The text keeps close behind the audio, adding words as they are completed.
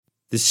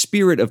The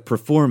spirit of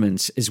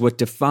performance is what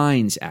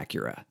defines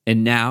Acura.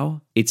 And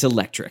now, it's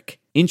electric.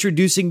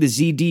 Introducing the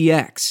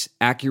ZDX,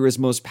 Acura's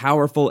most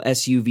powerful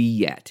SUV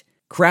yet.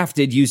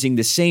 Crafted using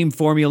the same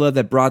formula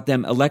that brought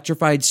them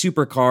electrified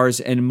supercars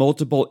and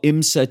multiple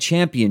IMSA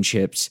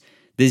championships,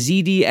 the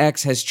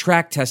ZDX has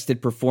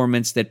track-tested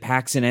performance that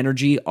packs an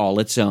energy all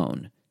its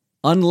own.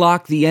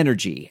 Unlock the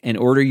energy and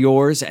order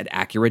yours at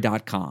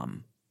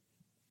Acura.com.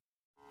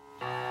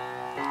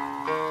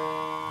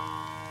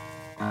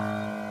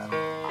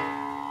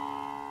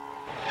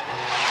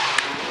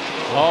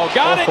 Oh,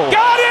 got it!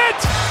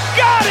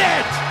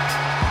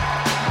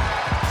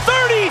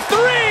 33!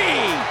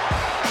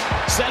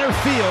 Center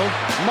field,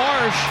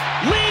 Marsh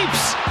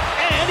leaps,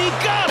 and he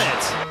got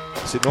it!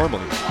 Is it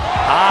normally?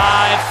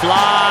 High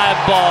fly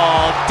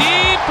ball,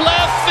 deep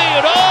left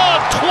field,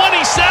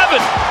 27!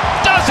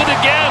 Does it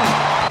again!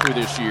 For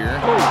this year.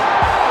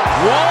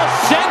 Wall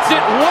sends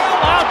it well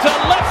out to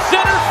left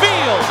center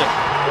field.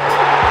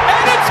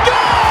 And it's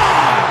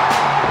gone!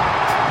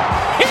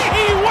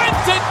 He went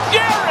to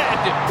Jared!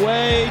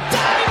 Way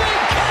diving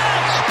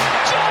catch,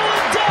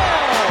 Joe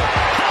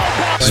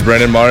Adele! This is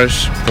Brandon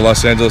Marsh for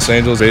Los Angeles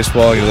Angels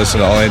Baseball. You listen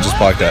to All Angels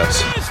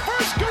Podcast.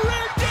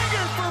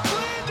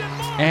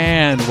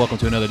 And welcome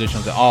to another edition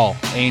of the All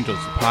Angels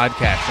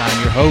Podcast.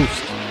 I'm your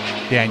host,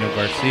 Daniel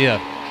Garcia.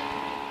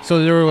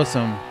 So there was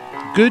some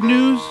good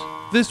news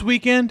this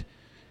weekend,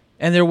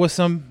 and there was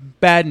some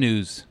bad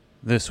news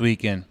this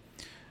weekend.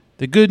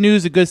 The good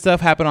news, the good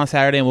stuff happened on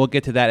Saturday, and we'll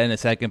get to that in a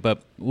second,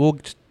 but we'll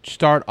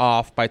start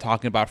off by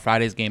talking about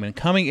Friday's game and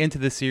coming into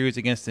the series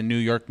against the New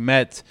York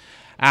Mets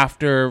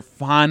after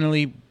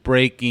finally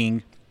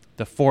breaking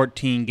the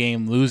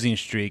 14-game losing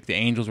streak. The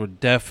Angels were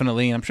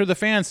definitely, and I'm sure the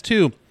fans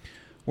too,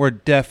 were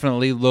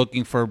definitely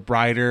looking for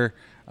brighter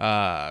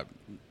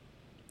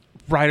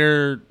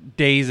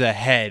days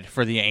ahead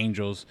for the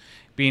Angels,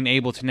 being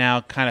able to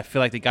now kind of feel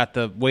like they got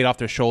the weight off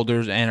their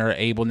shoulders and are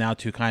able now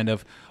to kind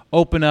of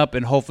open up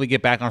and hopefully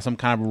get back on some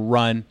kind of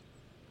run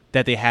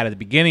that they had at the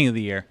beginning of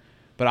the year.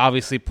 But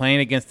obviously playing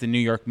against the New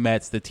York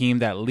Mets, the team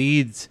that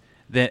leads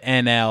the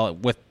NL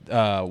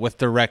with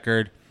the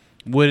record,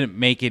 wouldn't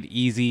make it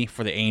easy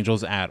for the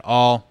Angels at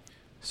all.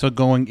 So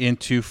going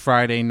into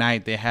Friday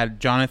night, they had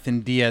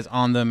Jonathan Diaz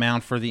on the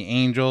mound for the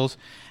Angels.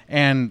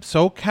 And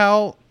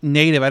SoCal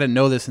native, I didn't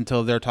know this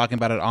until they're talking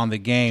about it on the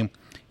game,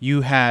 you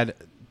had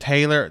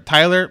Tyler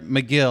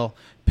McGill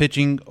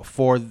pitching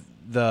for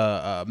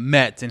the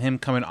Mets and him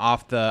coming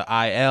off the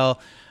IL,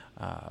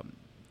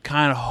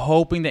 kind of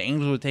hoping the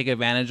Angels would take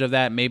advantage of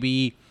that.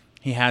 Maybe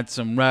he had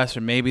some rest,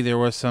 or maybe there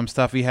was some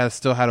stuff he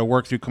still had to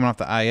work through coming off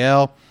the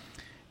IL.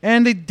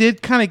 And they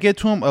did kind of get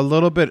to him a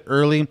little bit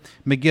early.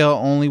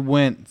 McGill only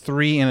went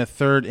 3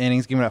 1/3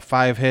 innings, giving up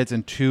 5 hits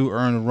and 2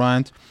 earned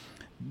runs.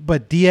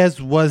 But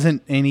Diaz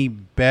wasn't any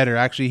better.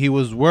 Actually, he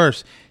was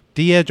worse.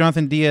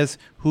 Jonathan Diaz,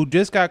 who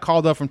just got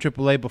called up from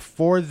AAA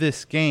before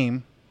this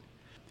game,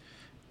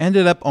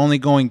 ended up only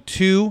going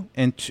 1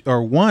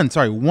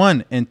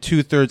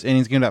 2/3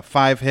 innings, giving up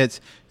 5 hits,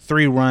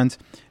 3 runs,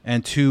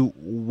 and 2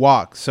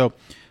 walks. So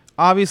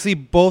obviously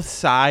both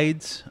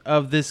sides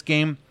of this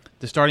game,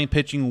 the starting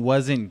pitching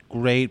wasn't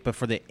great, but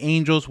for the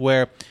Angels,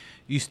 where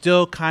you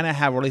still kind of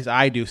have, or at least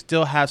I do,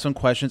 still have some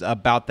questions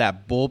about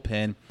that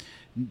bullpen,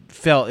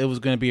 felt it was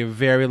going to be a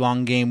very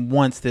long game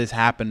once this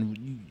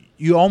happened.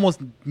 You almost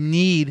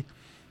need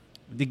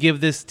to give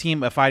this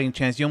team a fighting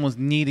chance. You almost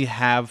need to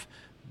have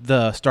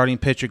the starting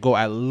pitcher go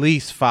at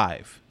least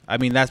 5. I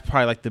mean, that's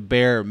probably like the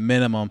bare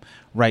minimum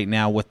right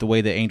now with the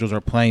way the Angels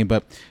are playing.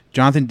 But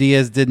Jonathan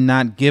Diaz did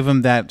not give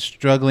him that,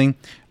 struggling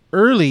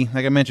early,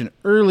 like I mentioned,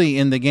 early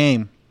in the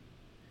game.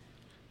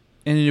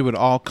 And it would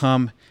all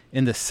come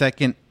in the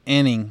second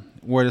inning,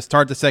 where to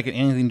start the second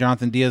inning,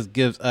 Jonathan Diaz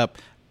gives up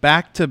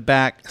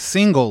back-to-back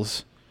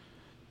singles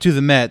to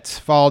the Mets,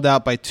 followed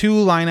out by 2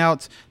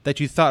 lineouts that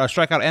you thought, a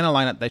strikeout and a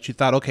lineout that you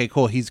thought, okay,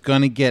 cool, he's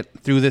going to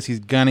get through this, he's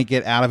going to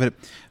get out of it.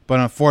 But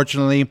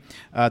unfortunately,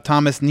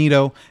 Thomas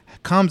Nido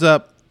comes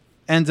up,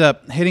 ends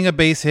up hitting a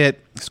base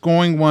hit,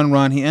 scoring 1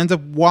 run. He ends up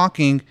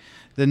walking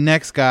the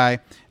next guy,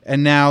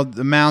 and now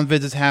the mound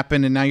visits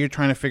happen, and now you're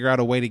trying to figure out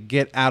a way to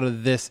get out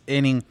of this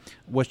inning,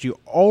 which you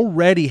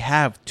already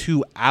have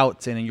 2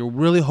 outs in, and you're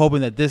really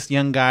hoping that this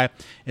young guy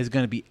is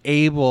going to be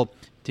able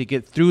to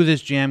get through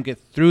this jam, get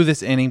through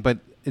this inning, but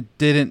it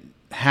didn't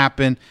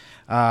happen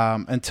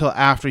until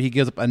after he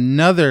gives up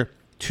another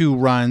 2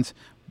 runs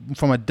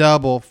from a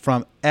double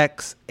from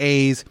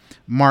ex-A's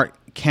Mark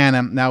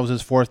Canham. That was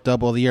his 4th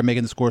double of the year,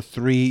 making the score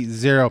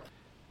 3-0.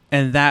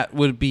 And that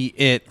would be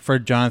it for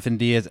Jonathan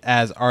Diaz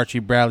as Archie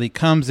Bradley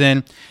comes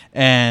in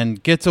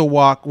and gets a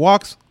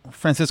walks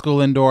Francisco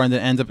Lindor, and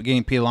then ends up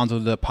getting Pete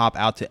Alonso to pop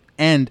out to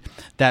end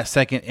that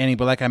second inning.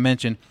 But like I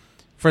mentioned,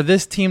 for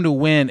this team to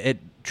win, it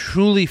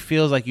truly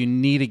feels like you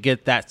need to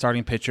get that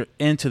starting pitcher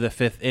into the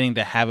 5th inning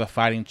to have a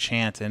fighting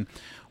chance. And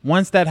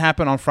once that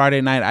happened on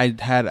Friday night, I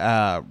had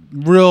a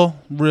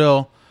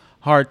real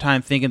hard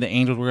time thinking the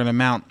Angels were going to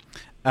mount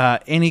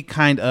any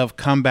kind of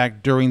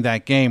comeback during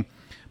that game.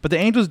 But the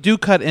Angels do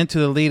cut into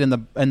the lead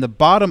in the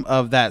bottom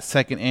of that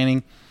second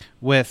inning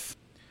with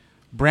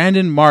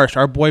Brandon Marsh,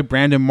 our boy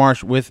Brandon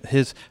Marsh, with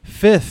his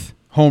 5th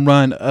home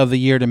run of the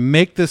year to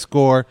make the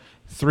score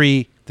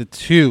 3-2.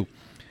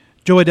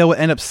 Jo Adell would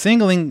end up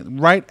singling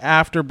right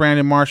after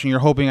Brandon Marsh, and you're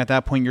hoping at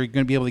that point you're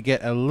going to be able to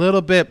get a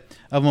little bit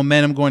of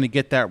momentum going to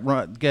get that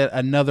run, get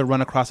another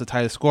run across the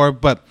tie to score.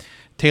 But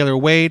Taylor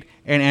Wade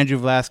and Andrew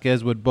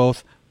Velazquez would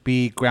both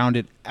be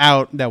grounded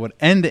out. That would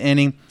end the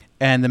inning,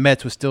 and the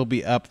Mets would still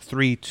be up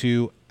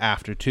 3-2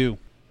 after 2.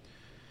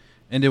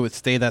 And it would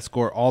stay that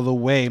score all the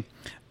way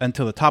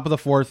until the top of the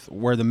 4th,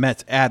 where the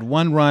Mets add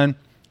 1 run,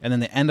 and then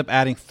they end up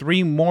adding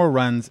 3 more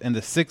runs in the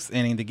 6th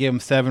inning to give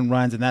them 7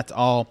 runs, and that's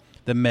all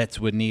the Mets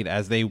would need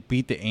as they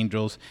beat the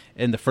Angels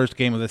in the first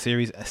game of the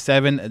series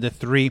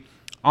 7-3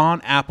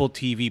 on Apple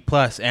TV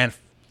Plus. And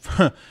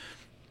we're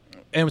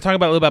talking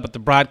about a little bit about the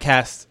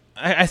broadcast.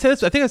 I said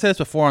this. I think I said this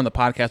before on the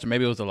podcast, or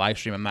maybe it was a live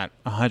stream. I'm not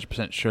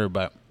 100% sure,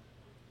 but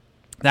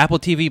the Apple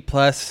TV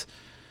Plus,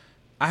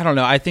 I don't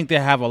know. I think they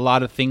have a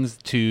lot of things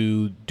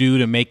to do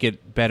to make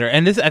it better.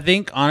 And this, I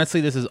think, honestly,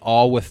 this is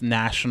all with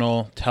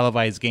national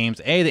televised games.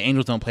 A, the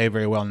Angels don't play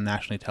very well in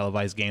nationally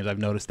televised games. I've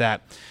noticed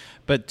that.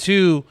 But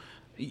 2,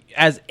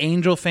 as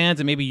Angel fans,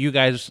 and maybe you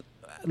guys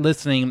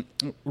listening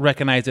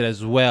recognize it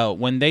as well,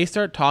 when they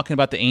start talking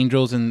about the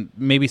Angels and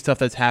maybe stuff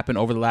that's happened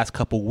over the last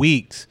couple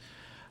weeks,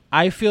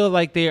 I feel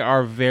like they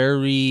are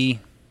very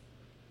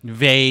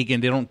vague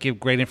and they don't give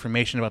great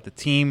information about the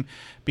team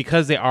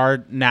because they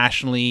are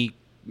national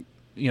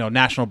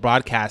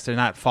broadcasts. They're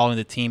not following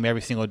the team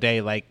every single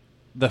day like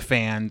the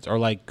fans or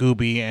like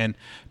Gooby and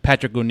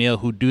Patrick O'Neill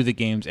who do the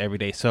games every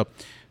day. So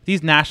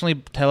these nationally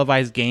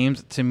televised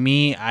games, to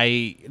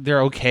me,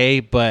 they're okay,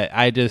 but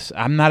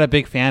I'm not a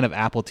big fan of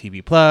Apple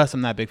TV Plus.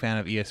 I'm not a big fan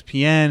of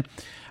ESPN.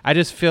 I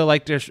just feel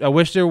like I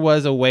wish there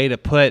was a way to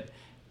put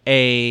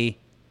a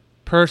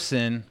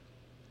person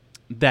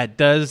that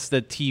does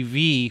the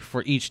TV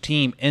for each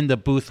team in the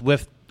booth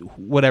with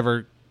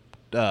whatever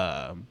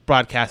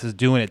broadcast is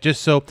doing it,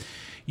 just so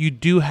you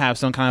do have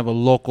some kind of a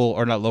local,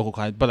 or not local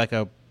kind, but like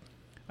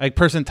a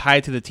person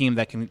tied to the team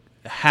that can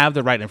have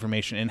the right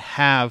information and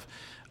have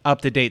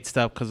up-to-date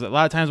stuff, because a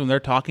lot of times when they're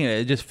talking,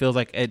 it just feels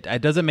like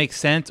it doesn't make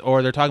sense,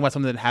 or they're talking about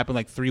something that happened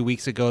like 3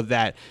 weeks ago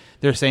that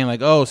they're saying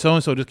like, oh,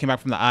 so-and-so just came back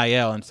from the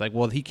IL, and it's like,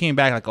 well, he came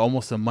back like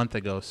almost a month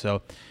ago,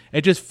 so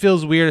it just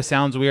feels weird. It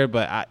sounds weird,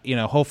 but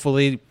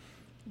hopefully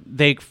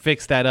they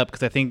fix that up,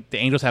 because I think the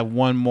Angels have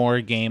one more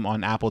game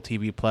on Apple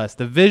TV Plus.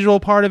 The visual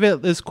part of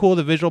it is cool.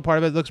 The visual part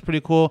of it looks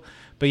pretty cool,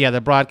 but yeah,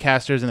 the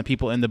broadcasters and the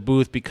people in the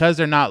booth, because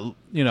they're not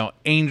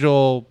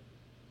Angel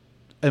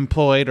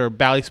employed or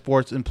Bally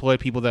Sports employed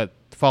people that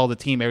follow the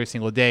team every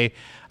single day,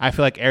 I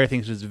feel like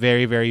everything's just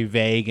very, very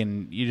vague,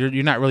 and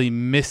you're not really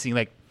missing.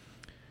 Like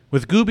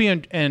with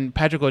Gooby and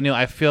Patrick O'Neill,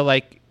 I feel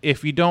like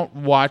if you don't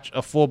watch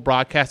a full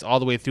broadcast all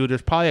the way through,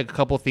 there's probably a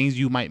couple things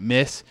you might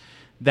miss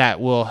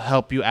that will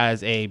help you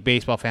as a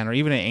baseball fan or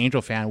even an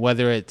Angel fan,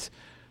 whether it's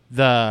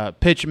the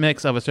pitch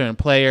mix of a certain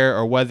player,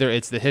 or whether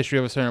it's the history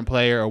of a certain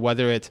player, or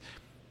whether it's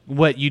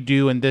what you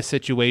do in this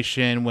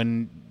situation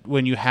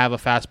when you have a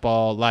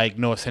fastball like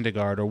Noah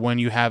Syndergaard, or when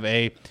you have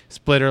a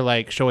splitter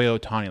like Shohei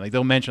Ohtani. Like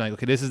they'll mention like,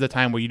 okay, this is the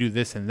time where you do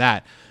this and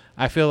that.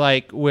 I feel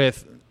like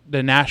with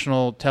the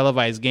national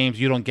televised games,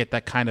 you don't get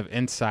that kind of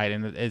insight,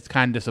 and it's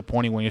kind of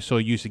disappointing when you're so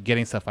used to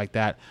getting stuff like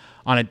that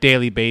on a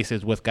daily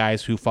basis with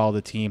guys who follow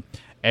the team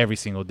every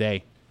single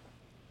day.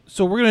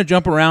 So we're going to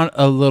jump around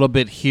a little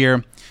bit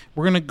here.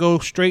 We're going to go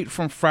straight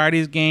from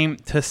Friday's game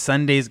to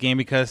Sunday's game,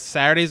 because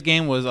Saturday's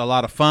game was a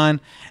lot of fun,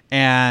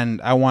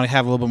 and I want to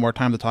have a little bit more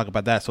time to talk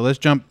about that. So let's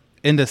jump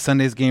into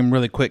Sunday's game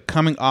really quick.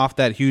 Coming off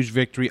that huge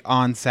victory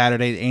on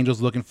Saturday, the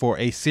Angels looking for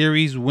a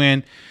series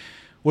win,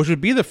 which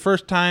would be the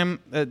first time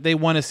that they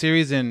won a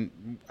series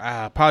in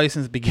probably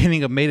since the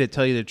beginning of May, to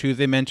tell you the truth.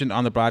 They mentioned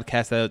on the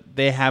broadcast that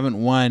they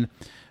haven't won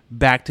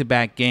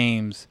back-to-back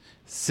games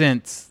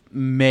since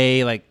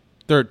May, like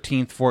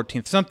 13th,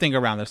 14th, something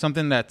around there,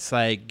 something that's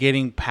like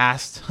getting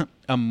past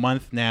a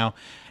month now,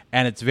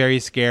 and it's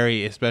very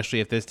scary, especially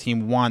if this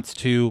team wants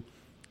to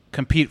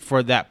compete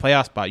for that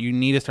playoff spot. You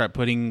need to start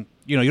putting,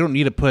 you don't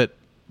need to put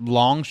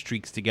long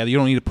streaks together. You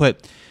don't need to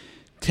put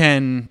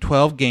 10,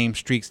 12 game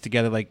streaks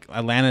together like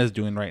Atlanta is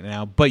doing right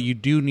now, but you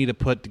do need to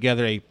put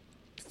together a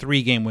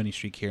 3-game winning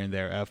streak here and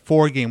there, a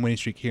 4-game winning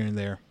streak here and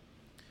there.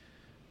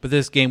 But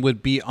this game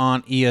would be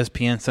on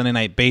ESPN Sunday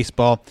Night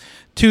Baseball.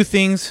 2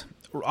 things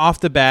off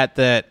the bat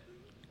that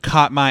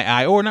caught my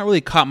eye, or not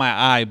really caught my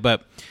eye,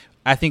 but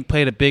I think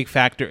played a big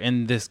factor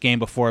in this game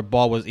before a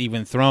ball was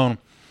even thrown,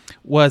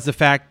 was the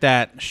fact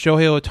that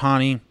Shohei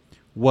Ohtani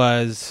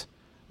was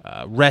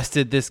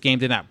rested this game,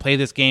 did not play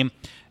this game.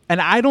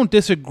 And I don't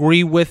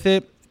disagree with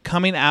it.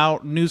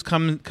 News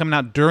coming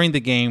out during the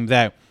game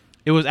that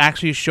it was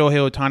actually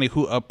Shohei Ohtani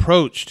who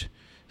approached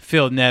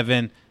Phil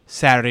Nevin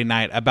Saturday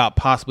night about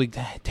possibly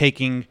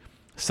taking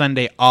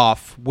Sunday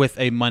off with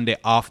a Monday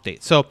off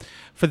date. So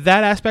for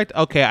that aspect,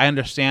 okay, I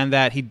understand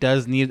that he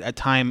does need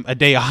a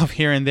day off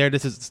here and there.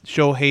 This is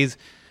Shohei's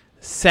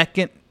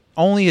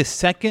only his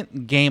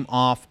second game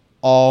off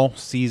all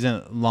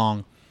season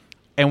long.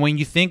 And when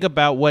you think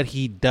about what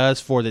he does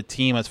for the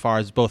team as far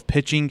as both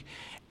pitching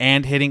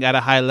and hitting at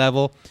a high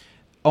level.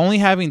 Only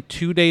having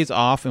 2 days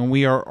off, and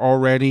we are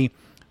already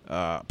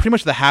pretty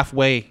much the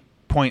halfway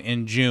point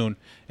in June,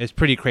 is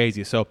pretty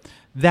crazy. So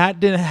that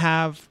didn't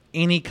have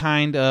any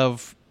kind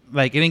of,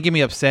 like, it didn't get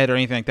me upset or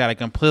anything like that. I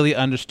completely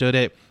understood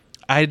it.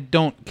 I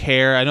don't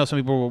care. I know some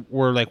people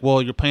were like,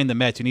 well, you're playing the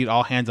Mets. You need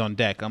all hands on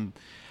deck.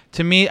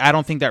 To me, I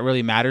don't think that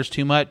really matters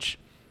too much,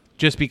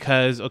 just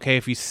because, okay,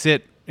 if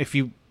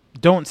you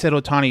don't sit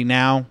Ohtani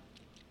now,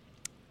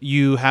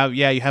 you have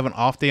an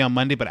off day on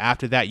Monday, but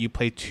after that you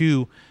play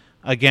 2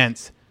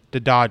 against the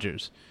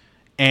Dodgers.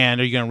 And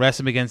are you going to rest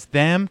him against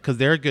them because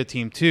they're a good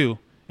team too?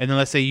 And then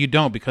let's say you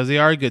don't because they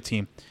are a good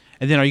team.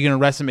 And then are you going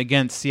to rest him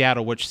against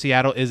Seattle, which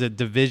Seattle is a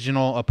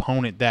divisional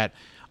opponent that,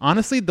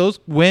 honestly, those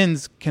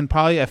wins can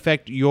probably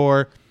affect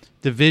your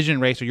division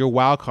race or your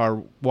wild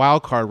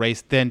card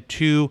race than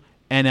 2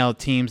 NL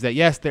teams that,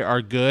 yes, they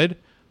are good,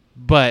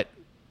 but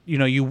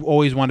you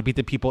always want to beat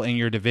the people in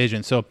your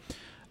division. So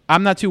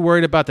I'm not too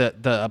worried about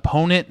the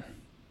opponent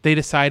they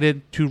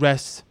decided to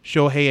rest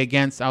Shohei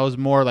against. I was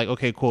more like,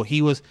 okay, cool.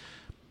 He was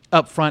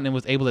up front and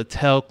was able to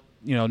tell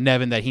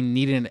Nevin that he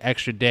needed an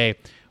extra day,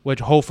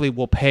 which hopefully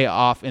will pay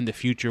off in the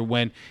future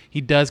when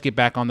he does get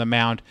back on the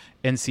mound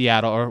in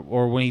Seattle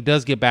or when he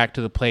does get back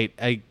to the plate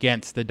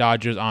against the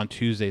Dodgers on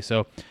Tuesday.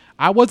 So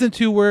I wasn't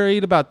too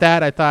worried about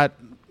that. I thought,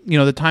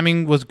 the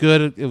timing was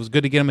good. It was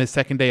good to get him his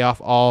second day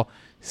off all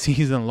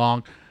season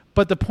long.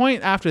 But the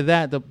point after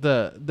that,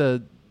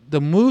 the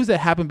moves that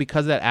happened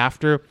because of that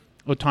after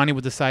Ohtani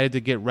was decided to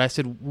get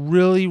rested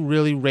really,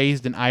 really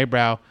raised an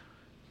eyebrow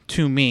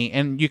to me.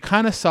 And you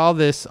kind of saw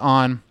this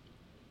on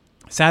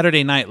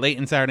Saturday night, late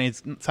in Saturday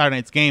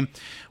night's game,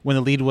 when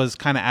the lead was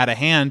kind of out of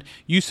hand.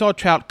 You saw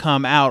Trout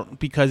come out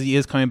because he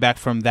is coming back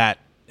from that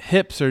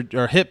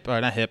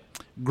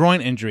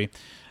groin injury.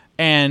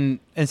 And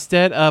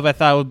instead of, I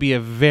thought it would be a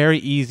very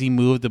easy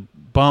move to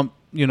bump,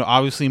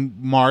 obviously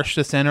Marsh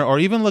to center or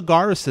even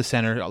Lagares to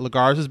center.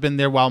 Lagares has been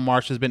there while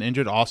Marsh has been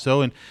injured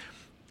also. And,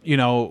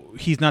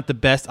 he's not the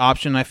best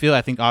option, I feel.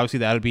 I think obviously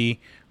that would be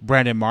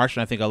Brandon Marsh,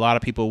 and I think a lot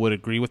of people would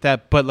agree with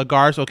that. But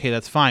Lagares, okay,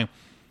 that's fine.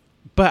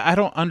 But I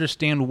don't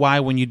understand why,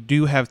 when you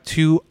do have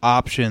 2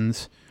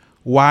 options,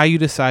 why you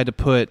decide to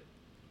put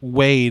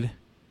Wade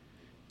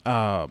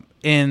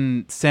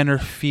in center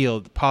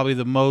field. Probably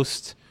the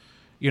most,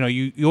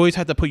 you always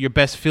have to put your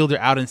best fielder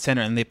out in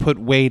center, and they put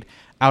Wade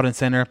out in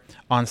center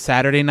on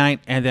Saturday night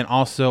and then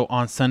also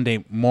on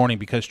Sunday morning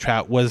because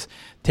Trout was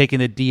taking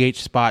the DH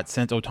spot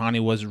since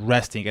Ohtani was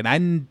resting. And I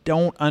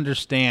don't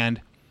understand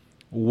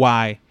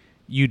why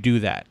you do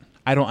that.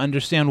 I don't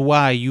understand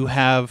why you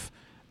have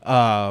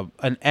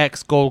an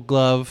ex-Gold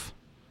Glove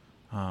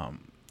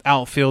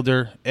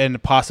outfielder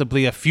and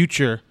possibly a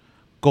future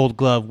Gold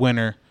Glove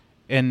winner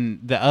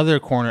in the other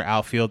corner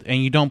outfield,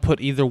 and you don't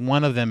put either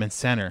one of them in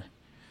center.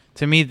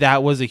 To me,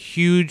 that was a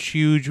huge,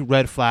 huge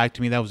red flag.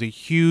 To me, that was a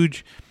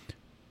huge,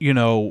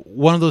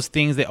 one of those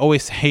things they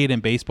always say it in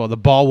baseball, the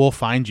ball will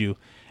find you.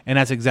 And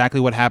that's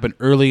exactly what happened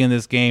early in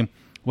this game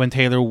when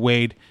Taylor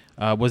Wade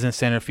was in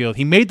center field.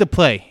 He made the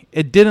play.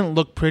 It didn't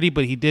look pretty,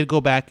 but he did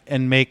go back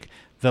and make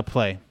the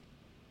play.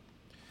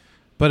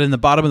 But in the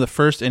bottom of the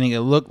first inning, it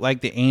looked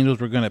like the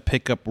Angels were going to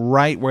pick up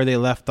right where they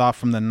left off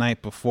from the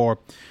night before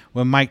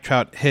when Mike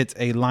Trout hits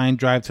a line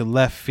drive to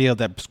left field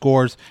that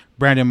scores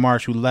Brandon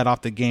Marsh, who led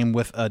off the game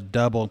with a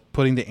double,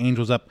 putting the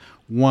Angels up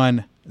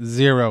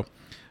 1-0.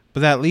 But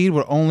that lead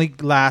would only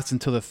last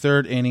until the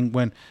third inning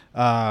when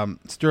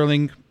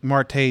Sterling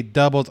Marte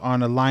doubled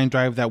on a line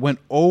drive that went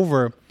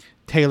over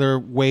Taylor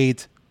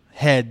Wade's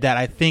head that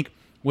I think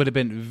would have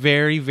been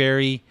very,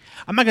 very...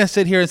 I'm not going to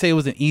sit here and say it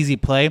was an easy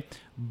play,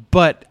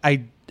 but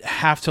I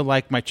have to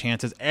like my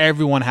chances.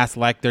 Everyone has to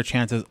like their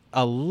chances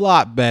a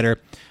lot better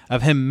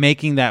of him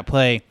making that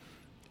play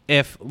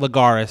if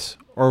Lagares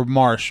or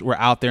Marsh were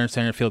out there in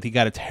center field. He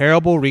got a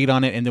terrible read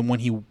on it, and then when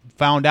he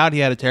found out he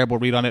had a terrible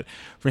read on it,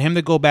 for him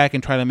to go back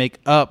and try to make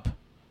up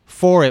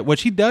for it,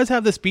 which he does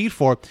have the speed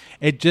for,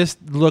 it just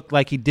looked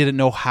like he didn't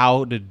know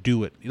how to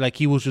do it. Like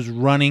he was just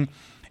running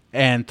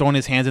and throwing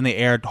his hands in the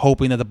air,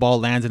 hoping that the ball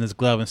lands in his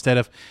glove instead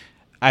of,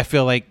 I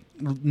feel like,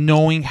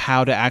 knowing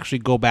how to actually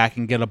go back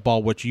and get a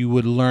ball, which you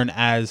would learn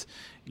as,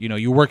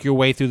 you work your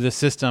way through the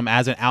system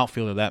as an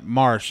outfielder, that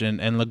Marsh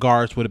and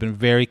Lagares would have been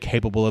very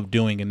capable of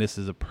doing. And this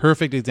is a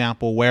perfect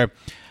example where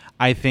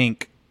I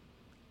think,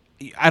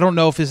 I don't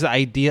know if it's the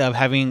idea of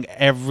having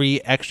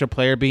every extra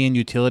player being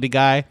utility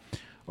guy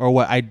or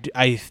what.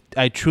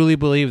 I truly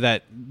believe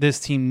that this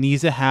team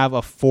needs to have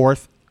a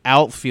 4th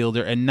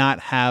outfielder and not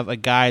have a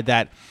guy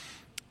that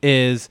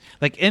is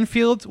like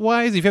infield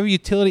wise. If you have a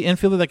utility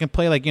infielder that can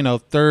play like,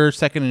 third,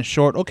 second, and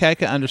short, okay, I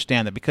can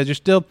understand that because you're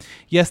still,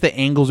 yes, the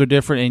angles are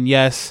different, and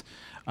yes,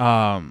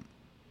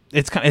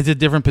 it's a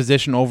different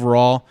position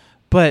overall,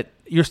 but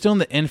you're still in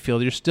the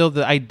infield.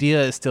 The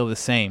idea is still the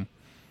same.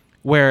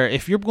 Where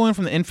if you're going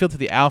from the infield to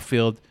the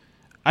outfield,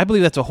 I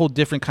believe that's a whole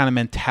different kind of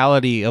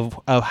mentality of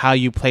how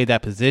you play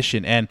that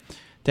position. And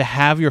to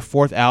have your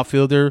 4th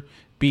outfielder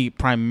be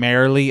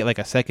primarily like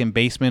a second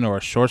baseman or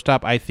a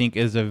shortstop, I think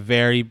is a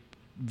very,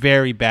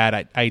 very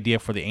bad idea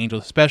for the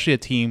Angels, especially a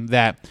team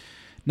that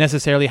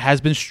necessarily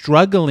has been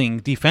struggling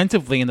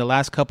defensively in the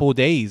last couple of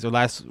days or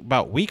last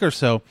about week or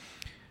so.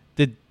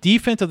 The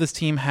defense of this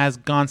team has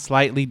gone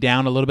slightly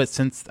down a little bit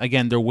since,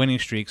 again, their winning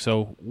streak.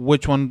 So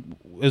which one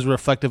is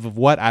reflective of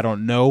what, I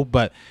don't know.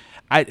 But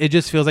it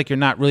just feels like you're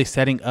not really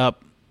setting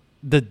up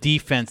the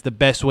defense the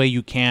best way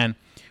you can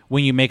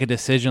when you make a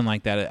decision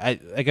like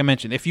that. Like I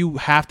mentioned, if you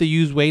have to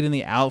use Wade in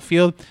the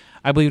outfield,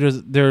 I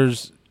believe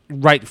there's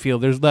right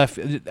field, there's left.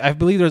 I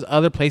believe there's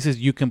other places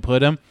you can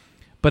put him.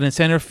 But in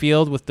center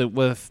field with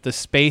the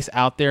space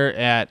out there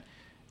at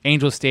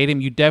Angels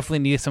Stadium, you definitely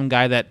need some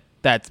guy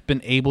that's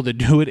been able to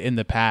do it in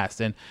the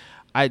past. And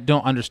I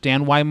don't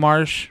understand why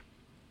Marsh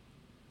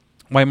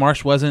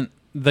wasn't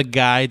the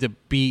guy to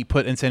be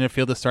put in center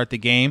field to start the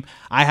game.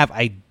 I have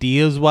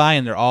ideas why,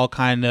 and they're all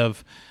kind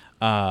of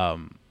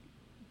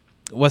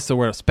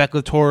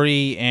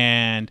speculatory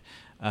and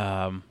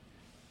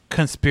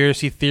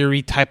conspiracy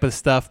theory type of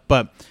stuff.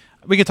 But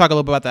we can talk a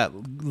little bit about that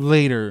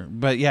later.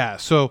 But yeah,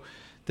 so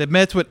the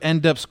Mets would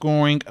end up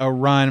scoring a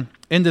run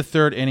in the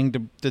third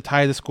inning to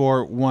tie the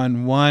score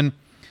 1-1.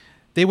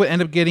 The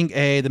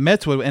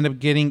Mets would end up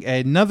getting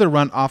another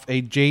run off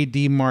a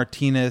J.D.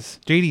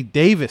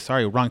 Davis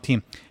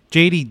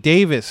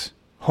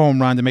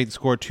home run to make the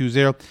score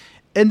 2-0.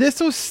 And this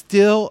was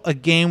still a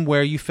game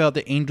where you felt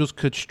the Angels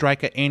could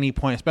strike at any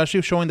point,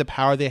 especially showing the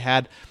power they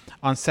had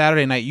on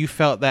Saturday night. You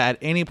felt that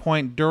at any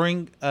point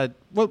during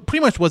pretty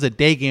much was a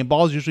day game.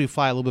 Balls usually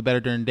fly a little bit better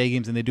during day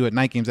games than they do at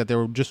night games, that they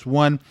were just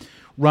one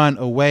run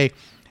away.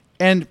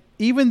 And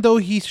even though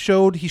he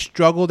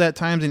struggled at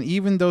times, and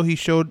even though he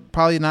showed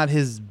probably not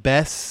his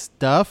best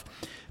stuff,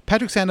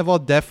 Patrick Sandoval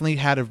definitely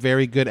had a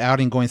very good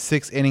outing, going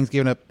 6 innings,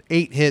 giving up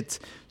 8 hits,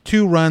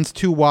 2 runs,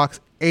 2 walks,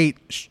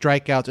 8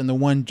 strikeouts, and the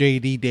 1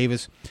 J.D.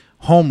 Davis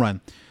home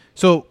run.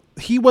 So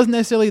he wasn't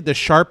necessarily the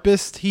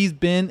sharpest he's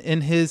been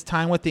in his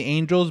time with the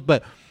Angels,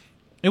 but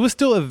it was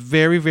still a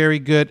very, very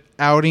good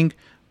outing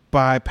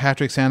by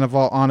Patrick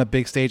Sandoval on a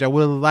big stage. I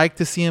would like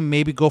to see him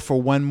maybe go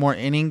for one more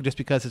inning, just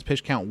because his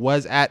pitch count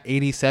was at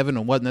 87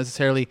 and wasn't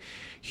necessarily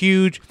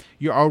huge.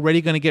 You're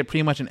already going to get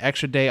pretty much an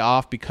extra day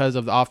off because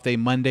of the off day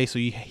Monday, so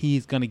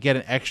he's going to get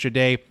an extra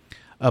day,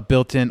 a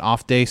built-in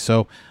off day.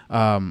 So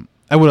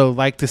I would have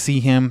liked to see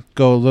him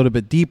go a little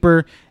bit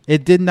deeper.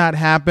 It did not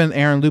happen.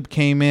 Aaron Loup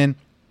came in.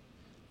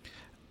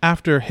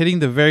 After hitting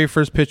the very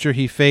first pitcher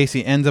he faced,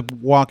 he ends up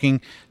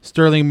walking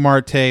Sterling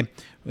Marte,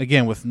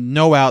 again, with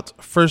no outs.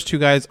 First 2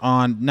 guys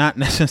on, not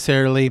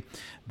necessarily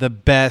the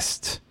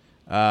best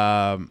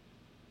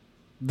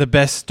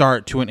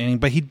start to an inning,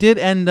 but he did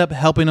end up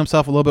helping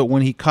himself a little bit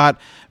when he caught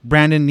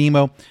Brandon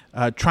Nimmo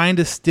trying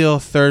to steal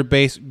third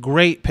base.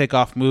 Great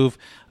pickoff move.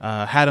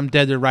 Had him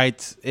dead to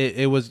rights.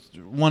 It was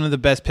one of the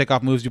best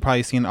pickoff moves you've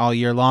probably seen all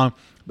year long,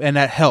 and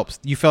that helps.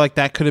 You feel like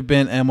that could have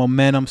been a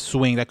momentum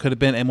swing. That could have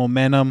been a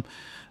momentum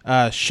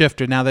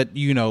shifter. Now that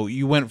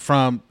you went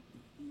from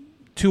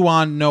 2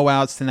 on, no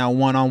outs to now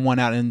 1 on, 1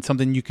 out, and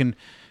something you can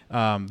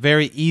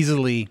very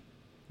easily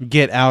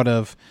get out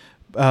of.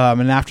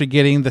 And after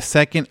getting the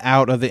second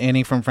out of the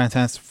inning from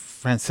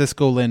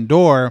Francisco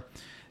Lindor,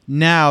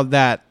 now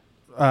that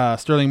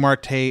Sterling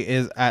Marte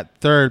is at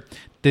third,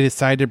 they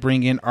decide to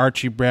bring in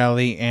Archie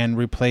Bradley and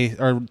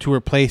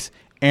replace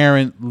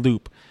Aaron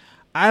Loup.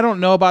 I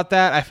don't know about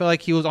that. I feel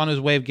like he was on his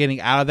way of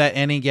getting out of that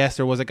inning. Yes,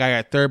 there was a guy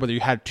at third, but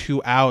you had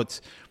 2 outs.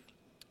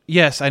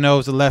 Yes, I know it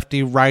was a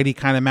lefty-righty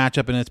kind of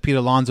matchup, and it's Pete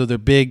Alonso, their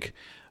big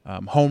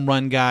home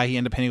run guy. He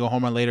ended up hitting a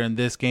home run later in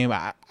this game.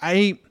 I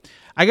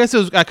guess I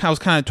was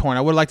kind of torn.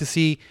 I would like to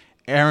see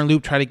Aaron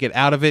Loup try to get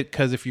out of it,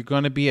 because if you're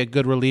going to be a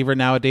good reliever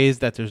nowadays,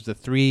 that there's the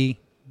 3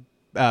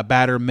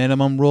 batter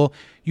minimum rule,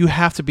 you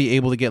have to be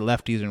able to get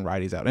lefties and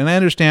righties out. And I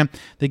understand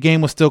the game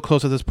was still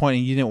close at this point,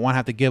 and you didn't want to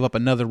have to give up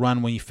another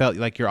run when you felt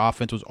like your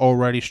offense was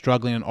already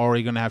struggling and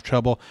already going to have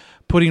trouble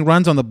putting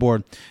runs on the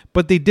board.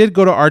 But they did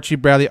go to Archie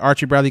Bradley.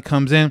 Archie Bradley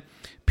comes in.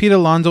 Pete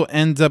Alonso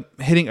ends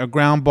up hitting a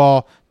ground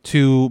ball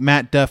to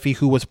Matt Duffy,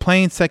 who was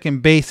playing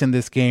second base in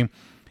this game,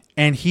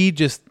 and he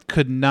just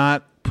could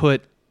not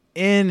put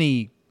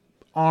any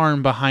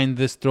arm behind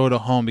this throw to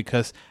home,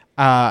 because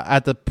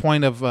at the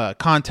point of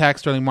contact,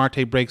 Sterling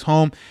Marte breaks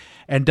home,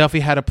 and Duffy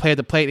had to play at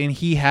the plate, and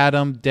he had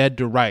him dead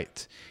to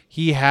rights.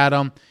 He had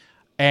him,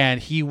 and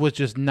he was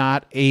just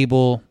not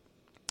able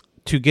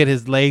to get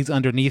his legs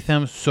underneath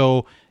him,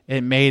 so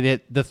it made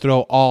it the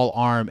throw all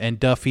arm, and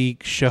Duffy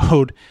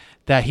showed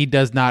that he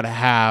does not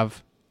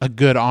have a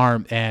good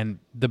arm, and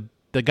the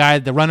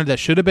runner that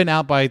should have been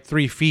out by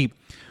 3 feet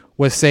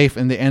was safe,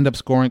 and they end up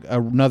scoring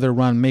another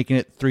run, making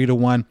it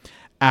 3-1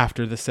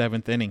 after the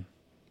 7th inning.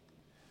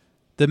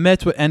 The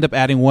Mets would end up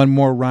adding one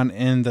more run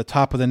in the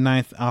top of the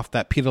 9th off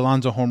that Pete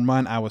Alonso home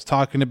run I was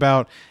talking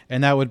about,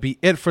 and that would be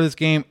it for this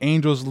game.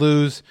 Angels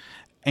lose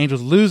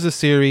the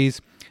series,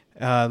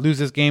 lose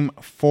this game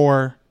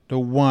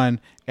 4-1,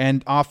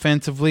 and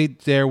offensively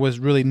there was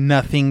really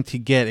nothing to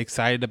get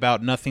excited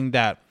about, nothing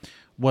that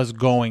was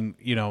going.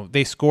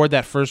 They scored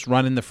that first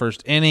run in the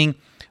first inning,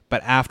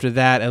 but after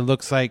that it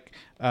looks like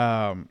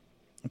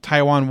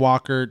Taijuan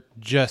Walker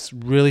just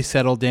really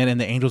settled in,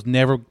 and the Angels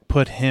never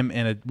put him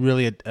in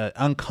a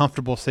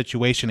uncomfortable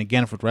situation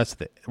again for the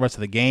rest of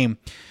the game.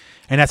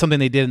 And that's something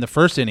they did in the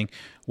first inning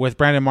with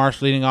Brandon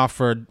Marsh leading off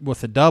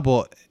with a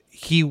double.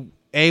 He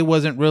A,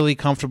 wasn't really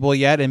comfortable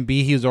yet, and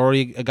B, he was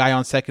already a guy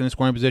on second in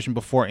scoring position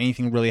before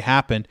anything really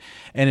happened.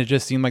 And it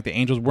just seemed like the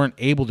Angels weren't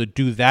able to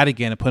do that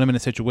again and put him in a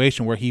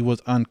situation where he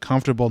was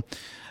uncomfortable.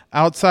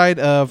 Outside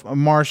of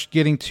Marsh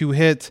getting 2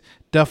 hits,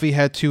 Duffy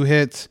had 2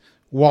 hits,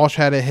 Walsh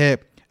had a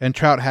hit, and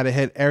Trout had a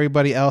hit.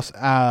 Everybody else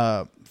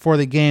for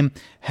the game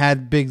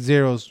had big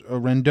zeros.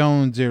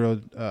 Rendon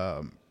 0,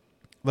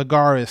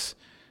 Lagares,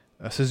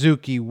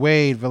 Suzuki,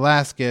 Wade,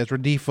 Velasquez,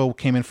 Rodifo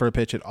came in for a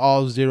pitch at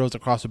all zeros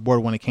across the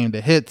board when it came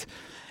to hits.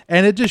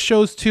 And it just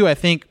shows, too, I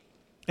think,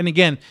 and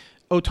again,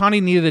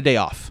 Ohtani needed a day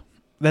off.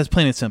 That's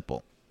plain and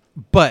simple.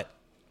 But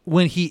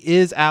when he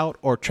is out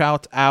or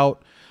Trout's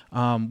out,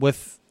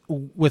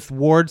 with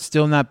Ward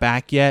still not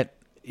back yet,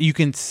 you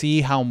can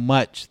see how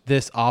much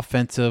this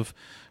offensive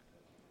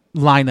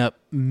lineup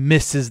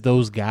misses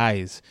those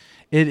guys.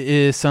 It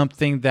is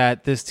something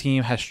that this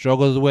team has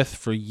struggled with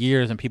for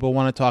years, and people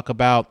want to talk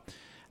about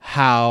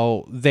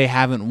how they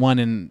haven't won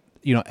in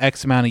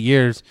X amount of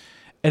years.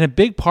 And a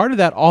big part of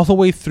that all the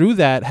way through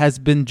that has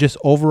been just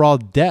overall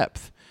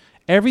depth.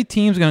 Every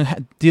team's going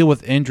to deal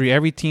with injury.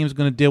 Every team's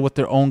going to deal with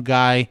their own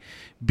guy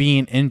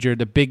being injured,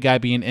 the big guy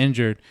being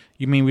injured.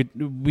 You mean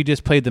we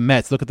just played the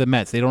Mets. Look at the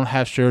Mets. They don't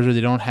have Scherzer. They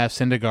don't have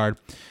Syndergaard.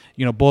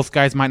 Both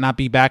guys might not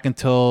be back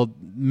until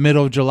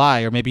middle of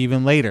July or maybe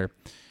even later.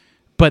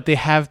 But they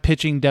have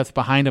pitching depth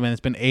behind them, and it's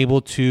been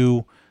able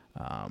to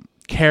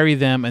carry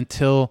them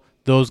until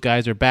those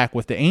guys are back.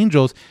 With the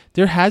Angels,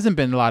 there hasn't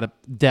been a lot of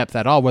depth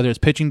at all, whether it's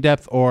pitching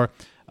depth or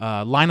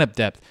lineup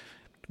depth.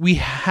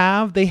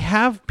 They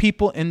have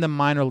people in the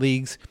minor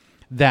leagues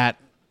that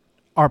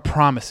are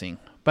promising,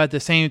 but at the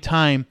same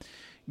time,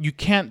 you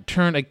can't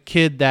turn a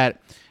kid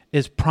that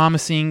is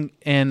promising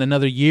in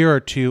another year or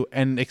two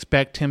and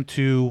expect him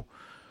to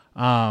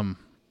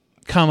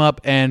come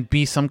up and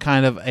be some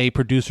kind of a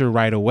producer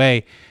right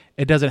away.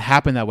 It doesn't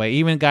happen that way.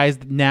 Even guys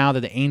now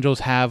that the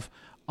Angels have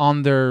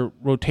on their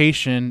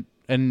rotation,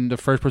 and the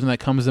first person that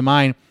comes to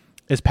mind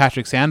is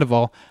Patrick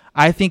Sandoval.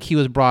 I think he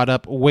was brought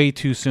up way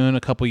too soon a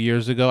couple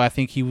years ago. I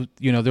think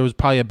there was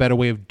probably a better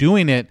way of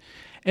doing it.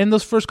 In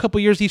those first couple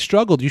years, he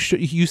struggled.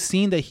 You've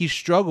seen that he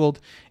struggled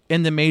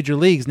in the major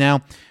leagues.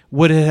 Now,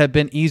 would it have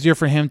been easier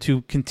for him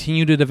to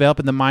continue to develop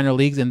in the minor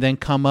leagues and then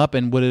come up,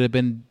 and would it have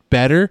been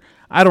better?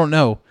 I don't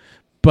know.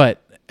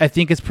 But I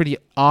think it's pretty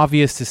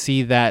obvious to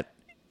see that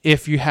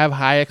if you have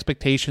high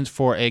expectations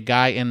for a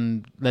guy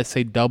in, let's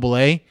say,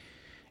 AA,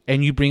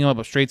 and you bring him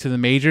up straight to the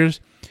majors,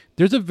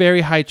 there's a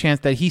very high chance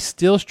that he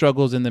still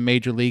struggles in the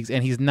major leagues,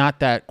 and he's not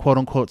that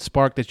quote-unquote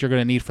spark that you're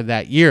going to need for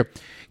that year.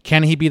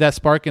 Can he be that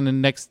spark in the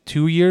next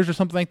 2 years or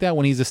something like that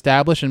when he's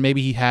established and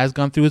maybe he has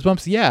gone through his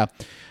bumps? Yeah.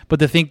 But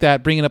to think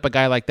that bringing up a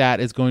guy like that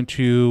is going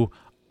to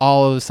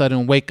all of a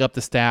sudden wake up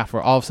the staff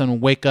or all of a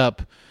sudden wake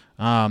up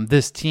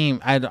this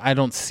team, I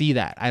don't see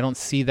that. I don't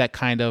see that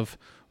kind of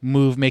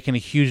move making a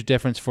huge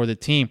difference for the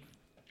team.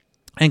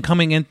 And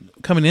coming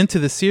into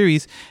the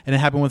series, and it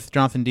happened with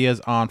Jonathan Diaz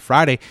on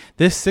Friday,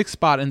 this 6th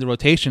spot in the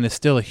rotation is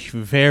still a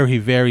very,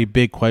 very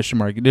big question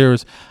mark.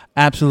 There's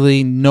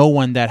absolutely no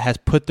one that has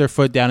put their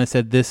foot down and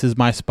said, this is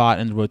my spot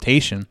in the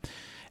rotation.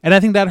 And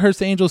I think that hurts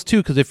the Angels too,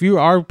 because if you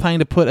are planning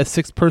to put a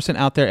 6th person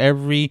out there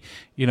every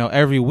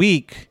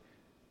week,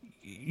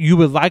 you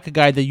would like a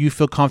guy that you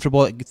feel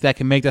comfortable that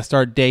can make that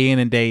start day in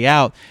and day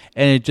out,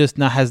 and it just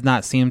has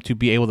not seemed to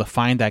be able to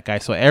find that guy.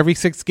 So every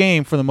 6th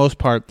game, for the most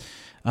part,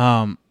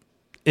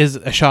 is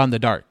a shot in the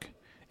dark.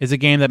 Is a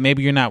game that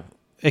maybe you're not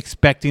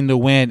expecting to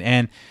win,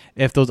 and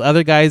if those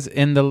other guys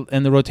in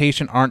the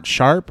rotation aren't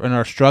sharp and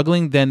are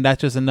struggling, then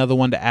that's just another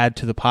one to add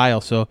to the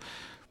pile. So,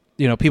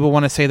 people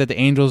want to say that the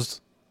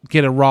Angels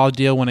get a raw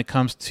deal when it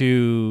comes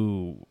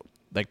to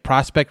like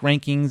prospect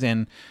rankings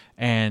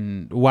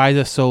and why is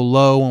it so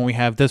low when we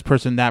have this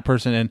person, that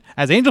person. And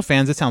as Angel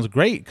fans, it sounds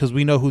great because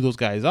we know who those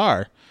guys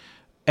are,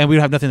 and we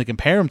don't have nothing to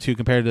compare them to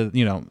compared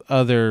to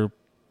other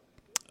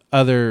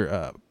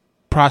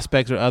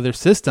prospects or other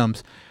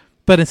systems.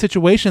 But in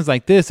situations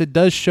like this, it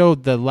does show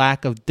the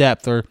lack of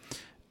depth or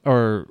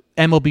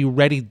MLB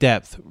ready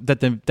depth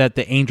that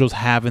the Angels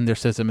have in their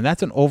system, and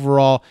that's an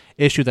overall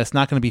issue that's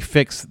not going to be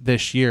fixed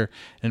this year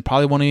and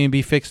probably won't even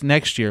be fixed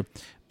next year.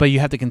 But you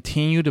have to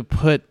continue to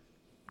put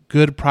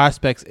good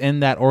prospects in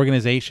that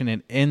organization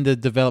and in the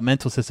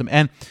developmental system.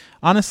 And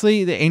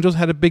honestly, the Angels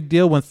had a big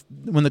deal when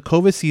the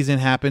COVID season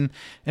happened.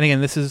 And again,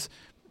 this is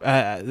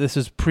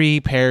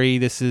pre-Perry.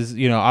 This is,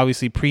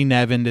 obviously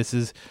pre-Nevin. This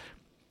is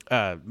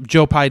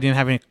Joe probably didn't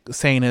have any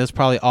say in it. It was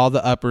probably all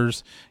the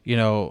uppers,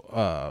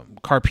 Carpino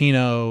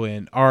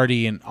and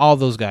Artie and all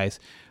those guys.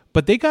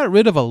 But they got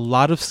rid of a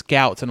lot of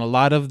scouts and a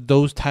lot of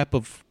those type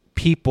of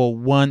people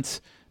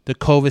once the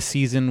COVID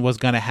season was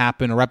going to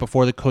happen, or right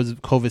before the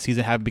COVID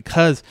season happened,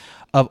 because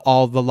of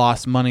all the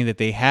lost money that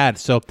they had.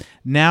 So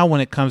now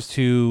when it comes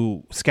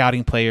to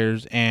scouting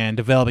players and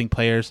developing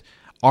players,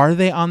 are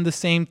they on the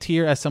same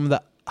tier as some of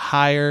the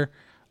higher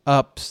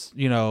up,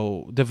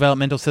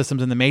 developmental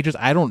systems in the majors?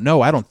 I don't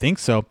know. I don't think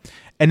so.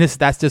 And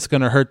that's just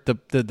going to hurt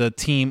the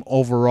team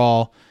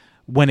overall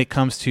when it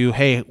comes to,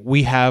 hey,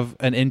 we have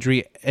an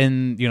injury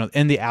in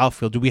the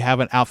outfield. Do we have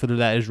an outfielder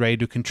that is ready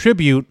to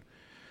contribute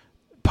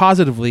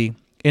positively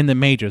in the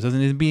majors? Doesn't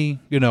need to be,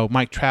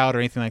 Mike Trout or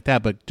anything like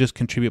that, but just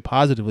contribute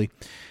positively.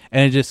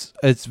 And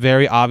it's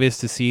very obvious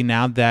to see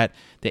now that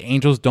the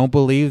Angels don't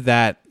believe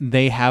that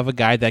they have a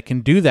guy that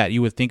can do that.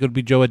 You would think it would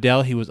be Joe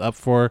Adell. He was up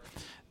for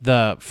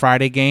the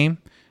Friday game.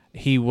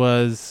 He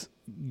was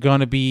going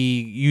to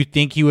be, you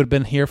think he would have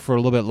been here for a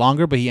little bit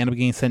longer, but he ended up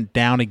getting sent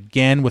down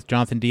again with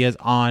Jonathan Diaz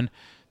on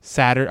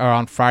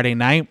Friday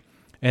night.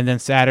 And then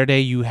Saturday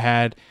you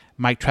had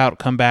Mike Trout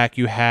come back.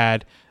 You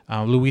had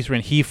Luis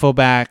Rengifo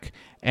back,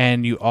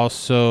 and you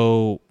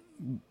also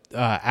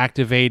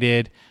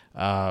activated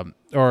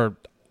or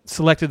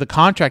selected the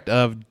contract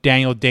of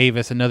Daniel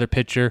Davis, another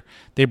pitcher.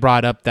 They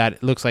brought up that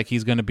it looks like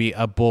he's going to be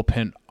a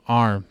bullpen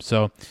arm.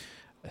 So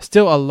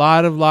still a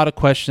lot of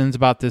questions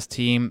about this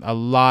team, a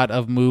lot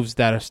of moves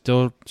that are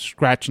still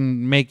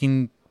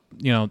making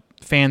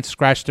fans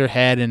scratch their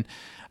head, and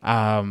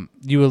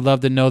you would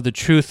love to know the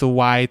truth of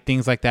why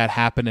things like that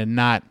happen and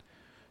not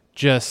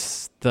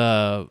just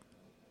the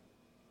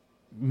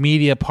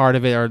media part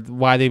of it, or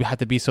why they have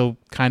to be so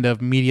kind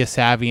of media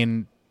savvy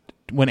and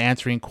when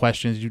answering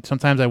questions.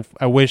 Sometimes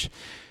I wish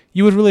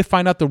you would really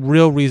find out the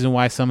real reason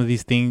why some of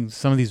these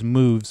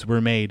moves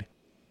were made.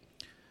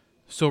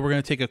 So we're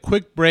going to take a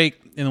quick break,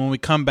 and when we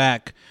come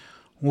back,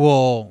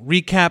 we'll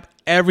recap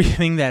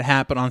everything that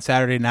happened on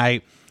Saturday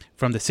night,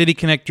 from the City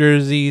Connect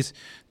jerseys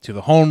to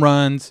the home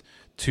runs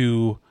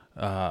to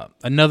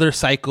another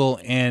cycle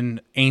in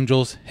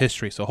Angels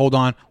history. So hold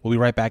on. We'll be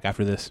right back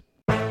after this.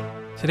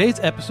 Today's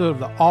episode of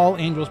the All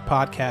Angels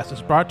podcast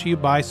is brought to you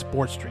by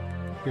SportsDrink,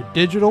 your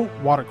digital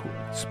water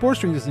cooler.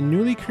 SportsDrink is a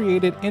newly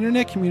created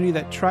internet community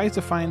that tries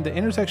to find the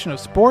intersection of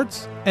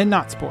sports and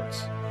not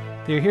sports.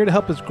 They are here to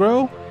help us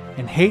grow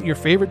and hate your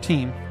favorite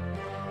team.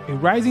 A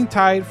rising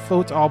tide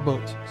floats all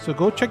boats, so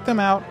go check them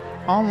out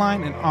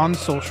online and on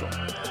social.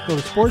 Go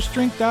to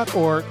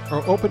sportsdrink.org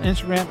or open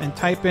Instagram and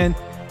type in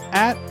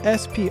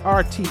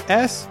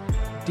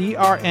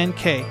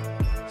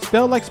 @SPRTSDRNK,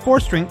 spelled like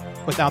sports drink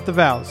without the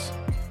vowels.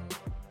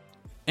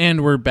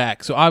 And we're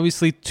back. So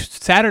obviously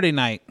Saturday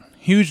night,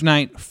 huge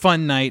night,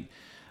 fun night.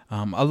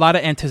 A lot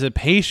of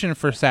anticipation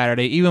for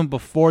Saturday, even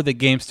before the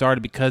game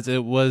started, because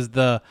it was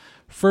the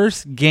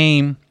first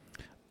game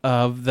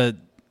of the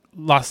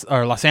Los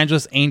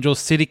Angeles Angels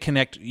City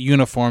Connect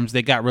uniforms.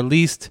 They got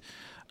released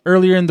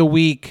earlier in the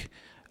week.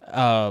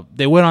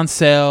 They went on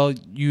sale.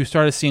 You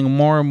started seeing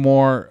more and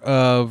more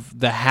of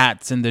the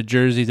hats and the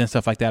jerseys and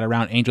stuff like that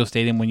around Angel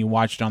Stadium when you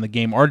watched on the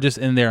game or just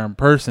in there in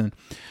person.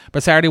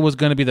 But Saturday was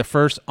going to be the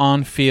first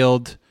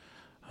on-field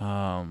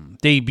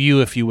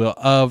debut, if you will,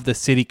 of the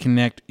City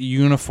Connect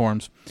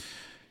uniforms.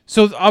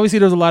 So obviously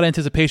there's a lot of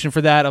anticipation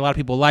for that. A lot of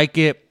people like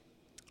it.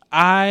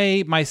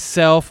 I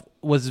myself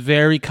was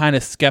very kind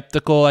of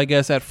skeptical, I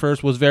guess, at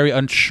first. Was very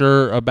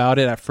unsure about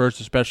it at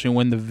first, especially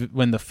when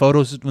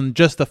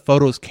just the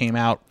photos came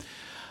out.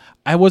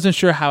 I wasn't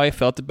sure how I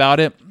felt about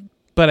it,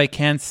 but I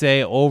can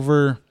say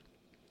over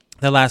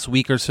the last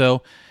week or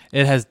so,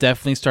 it has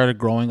definitely started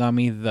growing on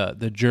me.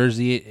 The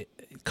jersey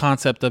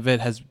concept of it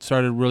has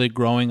started really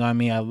growing on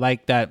me. I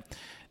like that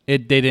they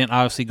didn't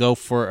obviously go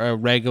for a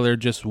regular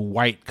just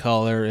white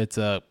color. It's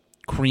a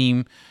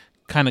cream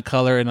kind of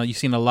color, and you've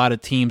seen a lot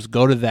of teams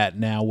go to that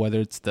now, whether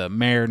it's the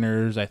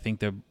Mariners. I think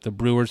the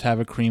Brewers have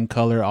a cream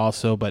color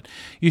also, but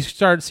you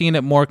start seeing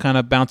it more kind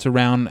of bounce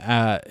around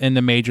in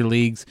the major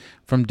leagues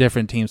from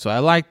different teams. So I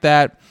like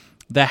that.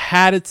 The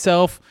hat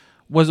itself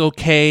was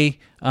okay.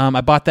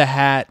 I bought the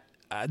hat.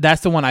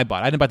 That's the one I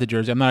bought. I didn't buy the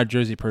jersey. I'm not a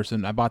jersey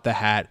person. I bought the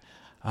hat.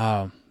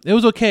 It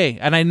was okay,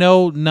 and I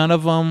know none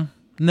of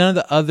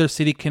the other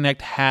City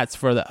Connect hats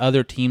for the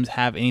other teams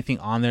have anything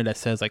on there that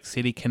says like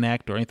City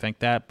Connect or anything like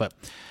that, but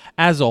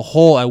as a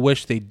whole, I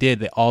wish they did.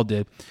 They all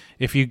did.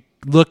 If you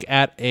look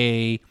at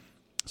a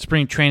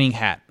spring training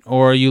hat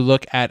or you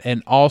look at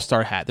an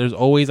all-star hat, there's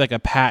always like a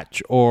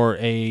patch or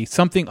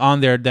something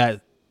on there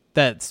that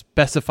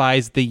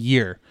specifies the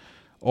year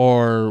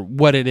or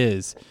what it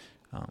is.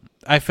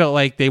 I felt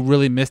like they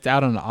really missed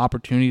out on an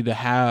opportunity to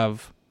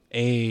have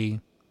a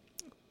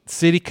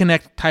City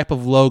Connect type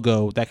of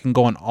logo that can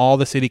go on all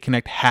the City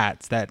Connect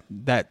hats, that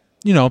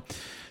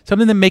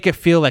something to make it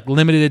feel like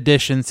limited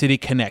edition City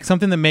Connect,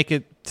 something to make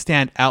it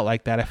stand out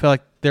like that. I feel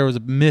like there was a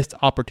missed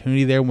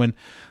opportunity there when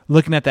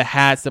looking at the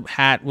hats. The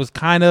hat was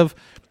kind of,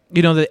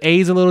 the A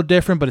is a little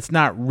different, but it's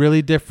not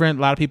really different.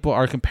 A lot of people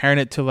are comparing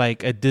it to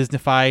like a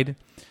Disney-fied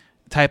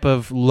type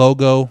of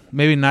logo,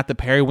 maybe not the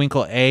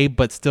Periwinkle A,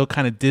 but still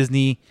kind of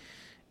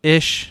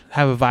Disney-ish,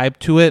 have a vibe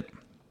to it.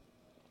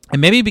 And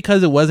maybe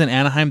because it was in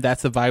Anaheim,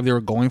 that's the vibe they were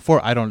going for.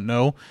 I don't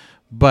know,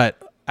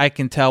 but I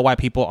can tell why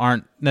people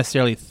aren't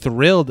necessarily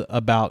thrilled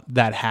about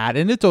that hat.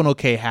 And it's an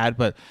okay hat,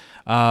 but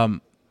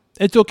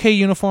It's okay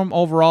uniform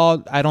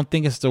overall. I don't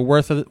think it's the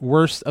worst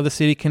of the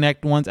City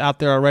Connect ones out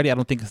there already. I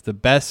don't think it's the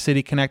best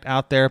City Connect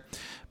out there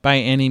by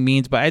any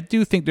means, but I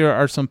do think there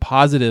are some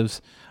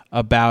positives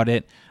about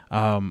it.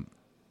 Like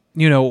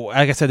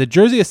I said, the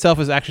jersey itself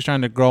is actually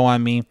starting to grow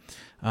on me.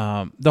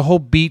 The whole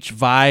beach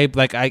vibe,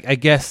 like I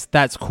guess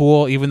that's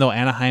cool, even though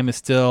Anaheim is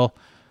still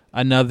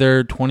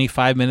another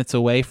 25 minutes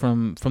away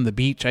from the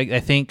beach, I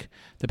think,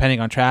 depending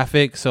on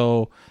traffic.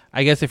 So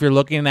I guess if you're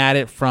looking at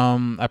it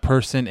from a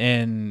person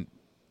in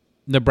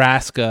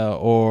Nebraska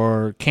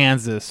or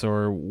Kansas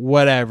or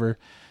whatever,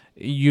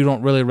 you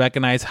don't really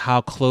recognize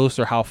how close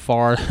or how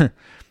far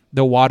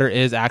the water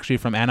is actually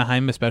from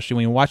Anaheim, especially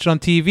when you watch it on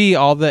TV.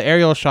 All the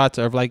aerial shots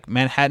of like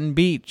Manhattan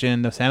Beach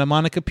and the Santa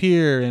Monica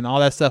Pier and all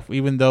that stuff,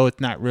 even though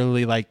it's not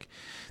really like,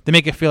 they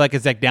make it feel like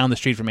it's like down the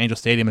street from Angel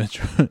Stadium, and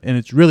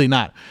it's really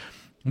not.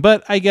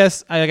 But I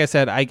guess, like I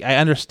said, I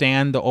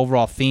understand the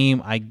overall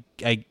theme. I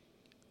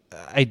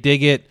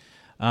dig it.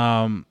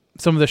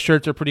 Some of the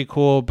shirts are pretty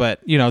cool,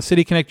 but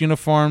City Connect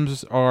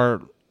uniforms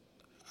are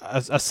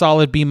a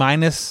solid B- in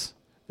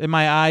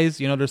my eyes.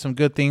 There's some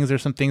good things.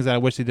 There's some things that I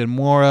wish they did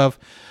more of.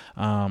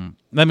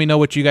 Let me know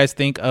what you guys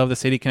think of the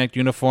City Connect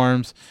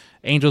uniforms.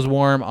 Angels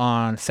wore them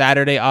on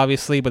Saturday,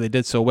 obviously, but they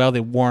did so well. They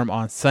wore them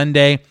on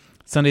Sunday.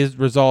 Sunday's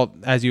result,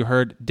 as you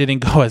heard, didn't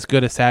go as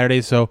good as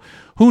Saturday. So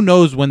who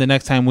knows when the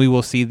next time we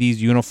will see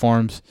these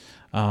uniforms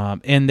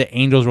in the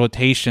Angels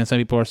rotation. Some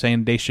people are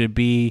saying they should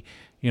be,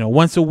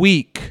 once a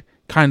week,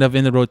 kind of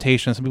in the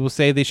rotation. Some people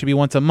say they should be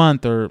once a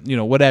month or,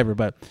 whatever.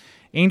 But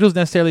Angels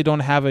necessarily don't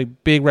have a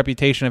big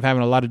reputation of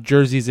having a lot of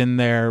jerseys in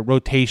their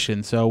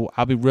rotation. So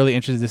I'll be really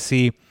interested to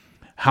see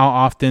how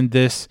often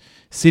this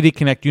City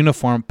Connect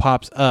uniform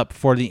pops up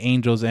for the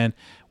Angels. And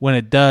when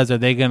it does, are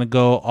they going to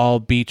go all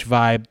beach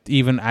vibe,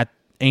 even at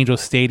Angel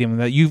Stadium?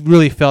 That you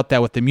really felt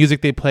that with the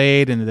music they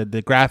played and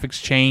the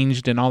graphics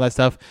changed and all that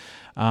stuff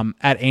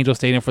at Angel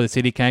Stadium for the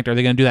City Connect. Are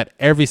they going to do that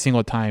every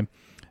single time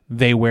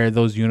they wear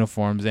those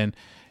uniforms? And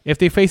if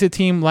they face a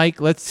team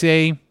like, let's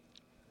say,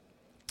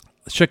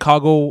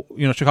 Chicago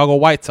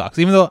White Sox,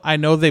 even though I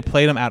know they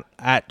played them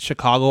at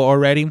Chicago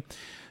already,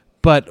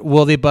 but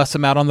will they bust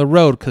them out on the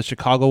road? Because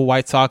Chicago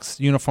White Sox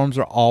uniforms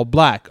are all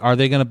black. Are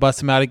they going to bust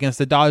them out against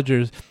the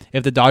Dodgers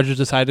if the Dodgers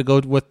decide to go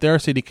with their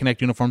City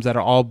Connect uniforms that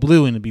are all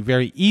blue? And it'd be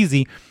very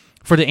easy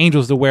for the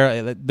Angels to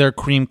wear their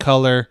cream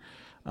color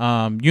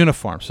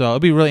uniform. So it'll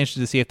be really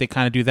interesting to see if they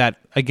kind of do that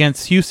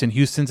against Houston.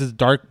 Houston's is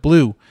dark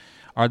blue.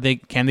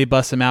 Can they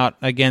bust them out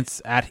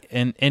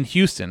in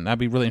Houston? That'd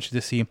be really interesting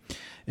to see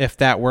if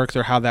that works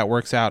or how that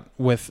works out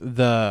with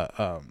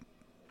the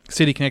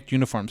City Connect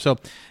uniform. So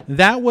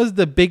that was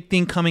the big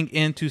thing coming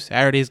into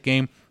Saturday's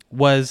game,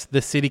 was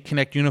the City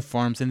Connect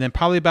uniforms. And then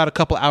probably about a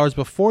couple hours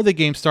before the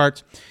game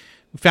starts,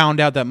 we found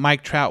out that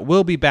Mike Trout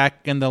will be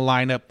back in the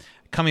lineup,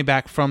 coming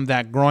back from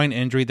that groin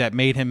injury that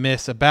made him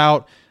miss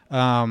about,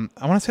 I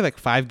want to say like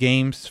 5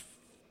 games,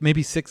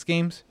 maybe 6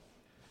 games.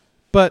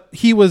 But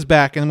he was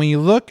back. And when you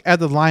look at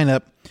the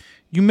lineup,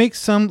 you make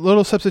some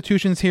little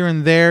substitutions here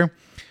and there.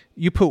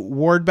 You put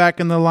Ward back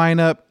in the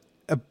lineup.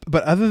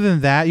 But other than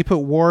that, you put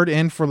Ward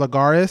in for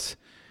Lagares.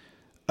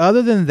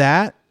 Other than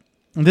that,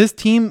 this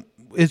team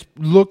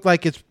looked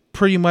like it's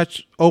pretty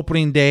much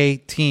opening day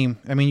team.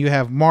 I mean, you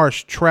have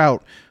Marsh,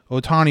 Trout,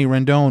 Ohtani,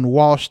 Rendon,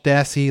 Walsh,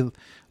 Dassey,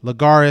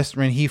 Lagares,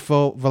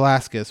 Rengifo,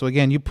 Velasquez. So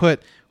again, you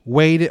put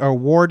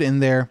Ward in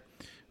there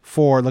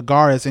for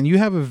Lagares, and you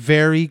have a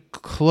very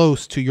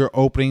close to your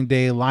opening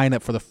day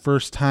lineup for the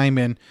first time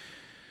in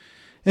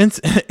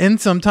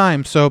some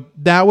time. So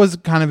that was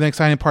kind of an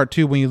exciting part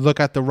too when you look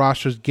at the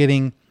rosters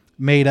getting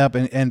made up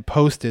and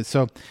posted.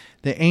 So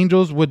the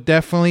Angels would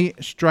definitely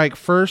strike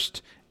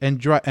first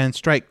and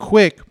strike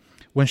quick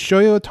when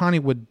Shohei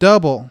Ohtani would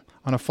double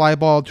on a fly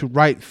ball to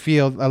right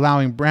field,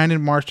 allowing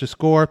Brandon Marsh to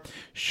score.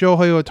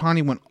 Shohei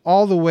Ohtani went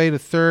all the way to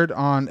third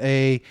on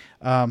a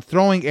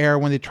throwing error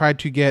when they tried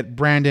to get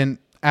Brandon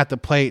at the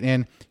plate,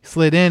 and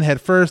slid in head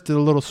first, did a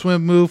little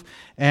swim move,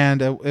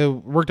 and it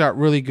worked out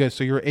really good.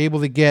 So you were able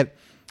to get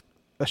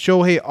a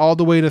Shohei all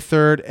the way to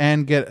third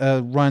and get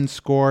a run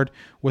scored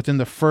within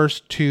the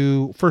first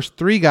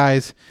 3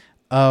 guys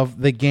of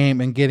the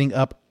game, and getting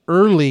up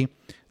early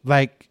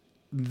like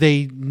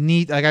they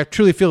need. Like I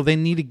truly feel they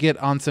need to get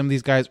on some of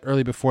these guys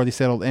early before they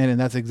settled in, and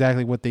that's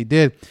exactly what they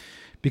did,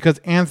 because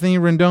Anthony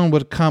Rendon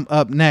would come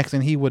up next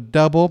and he would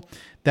double.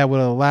 That would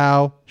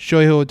allow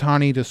Shohei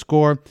Ohtani to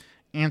score.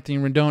 Anthony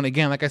Rendon,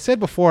 again, like I said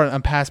before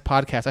on past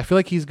podcasts, I feel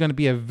like he's going to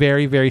be a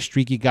very, very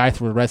streaky guy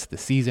for the rest of the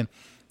season.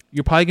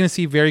 You're probably going to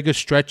see very good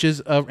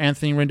stretches of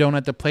Anthony Rendon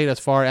at the plate as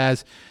far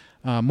as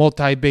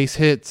multi-base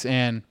hits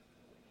and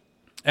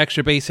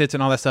extra base hits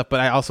and all that stuff, but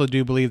I also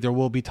do believe there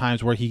will be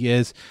times where he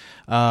is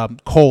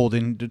cold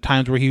and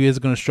times where he is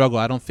going to struggle.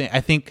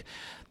 I think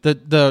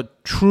the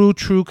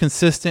true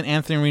consistent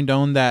Anthony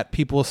Rendon that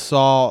people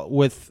saw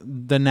with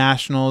the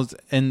Nationals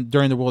and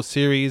during the World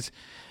Series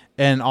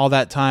and all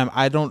that time,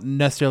 I don't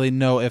necessarily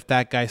know if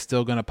that guy's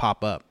still going to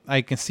pop up.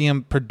 I can see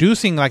him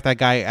producing like that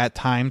guy at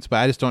times, but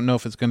I just don't know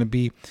if it's going to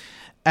be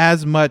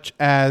as much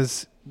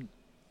as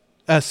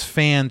us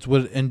fans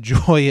would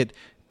enjoy it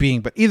being.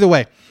 But either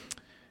way,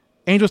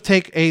 Angels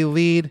take a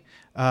lead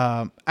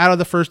out of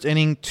the first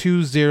inning,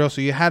 2-0.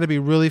 So you had to be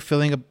really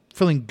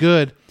feeling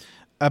good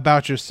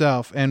about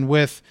yourself. And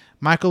with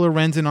Michael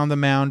Lorenzen on the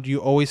mound, you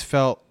always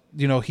felt,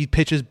 he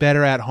pitches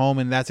better at home,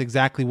 and that's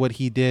exactly what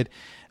he did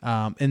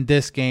in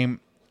this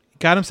game.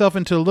 Got himself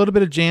into a little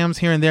bit of jams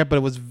here and there,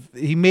 but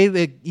he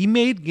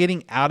made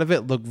getting out of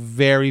it look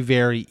very,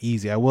 very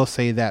easy. I will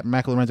say that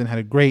Michael Lorenzen had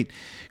a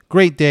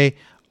great day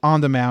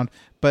on the mound.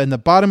 But in the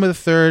bottom of the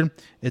third,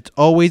 it's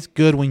always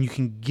good when you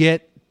can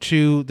get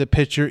to the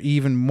pitcher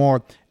even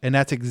more, and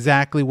that's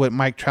exactly what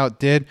Mike Trout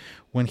did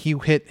when he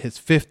hit his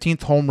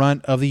 15th home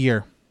run of the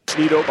year.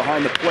 Nito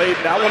behind the plate.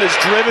 That one is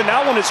driven.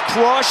 That one is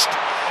crushed.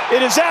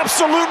 It is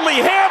absolutely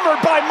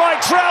hammered by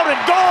Mike Trout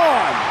and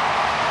gone.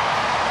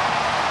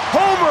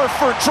 Homer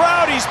for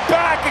Trout. He's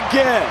back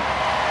again.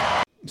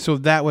 So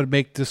that would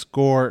make the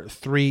score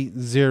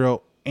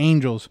 3-0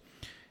 Angels.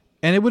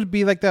 And it would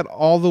be like that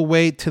all the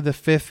way to the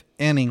fifth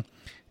inning.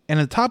 And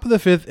at the top of the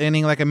fifth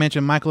inning, like I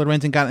mentioned, Michael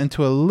Lorenzen got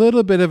into a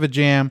little bit of a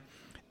jam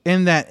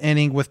in that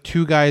inning with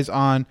two guys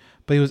on,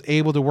 but he was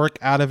able to work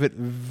out of it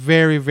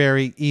very,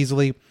 very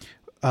easily.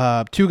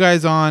 Two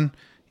guys on,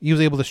 he was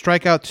able to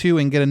strike out two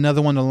and get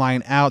another one to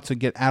line out to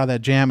get out of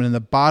that jam. And in the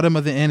bottom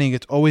of the inning,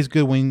 it's always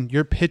good when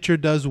your pitcher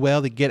does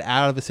well to get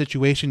out of a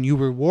situation. You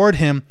reward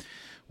him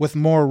with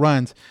more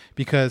runs,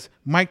 because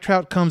Mike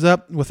Trout comes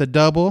up with a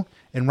double,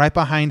 and right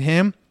behind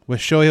him with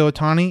Shohei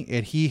Ohtani,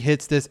 and he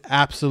hits this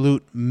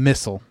absolute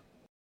missile.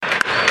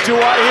 Do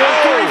I hear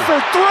 3 for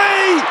 3?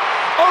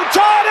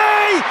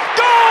 Ohtani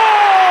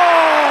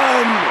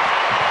gone!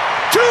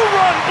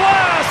 2-run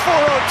blast for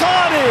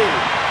Ohtani.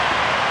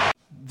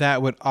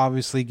 That would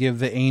obviously give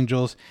the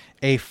Angels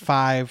a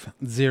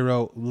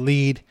 5-0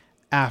 lead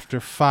after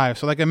 5.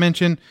 So like I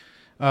mentioned,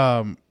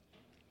 Lorenzen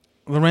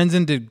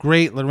did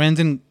great.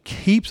 Lorenzen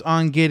keeps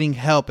on getting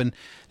help. And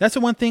that's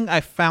the one thing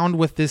I found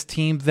with this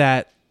team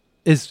that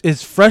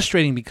is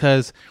frustrating,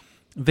 because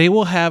they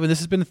will have, and this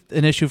has been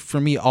an issue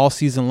for me all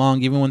season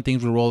long, even when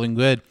things were rolling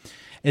good,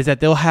 is that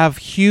they'll have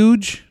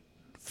huge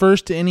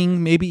first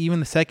inning, maybe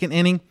even the second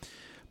inning,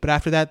 but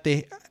after that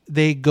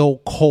they go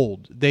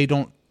cold. They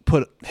don't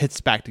put hits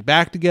back to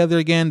back together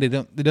again.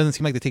 It doesn't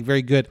seem like they take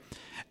very good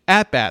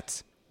at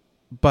bats.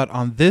 But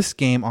on this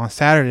game on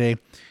Saturday,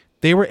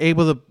 they were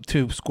able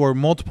to score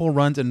multiple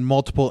runs in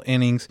multiple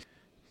innings,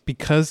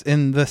 because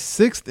in the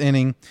sixth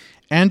inning,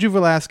 Andrew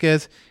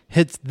Velazquez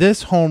hits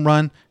this home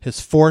run, his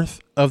 4th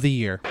of the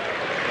year.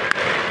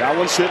 That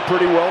one's hit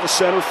pretty well to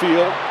center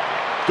field.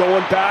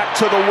 Going back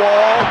to the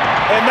wall.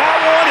 And that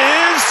one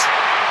is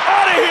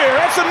out of here.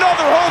 That's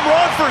another home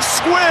run for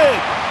Squid.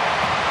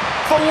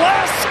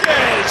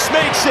 Velazquez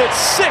makes it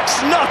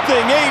 6-0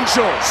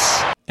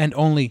 Angels. And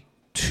only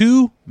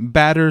 2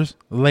 batters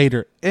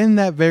later, in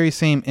that very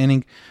same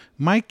inning,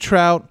 Mike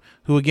Trout,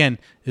 who again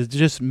is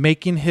just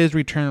making his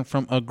return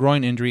from a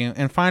groin injury,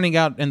 and finding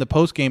out in the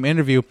post-game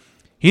interview,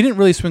 he didn't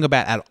really swing a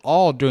bat at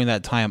all during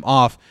that time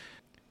off.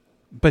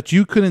 But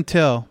you couldn't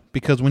tell,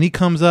 because when he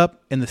comes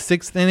up in the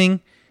 6th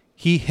inning,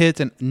 he hits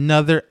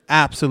another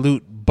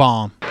absolute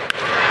bomb.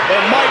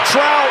 And Mike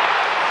Trout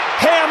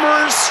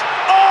hammers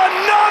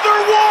another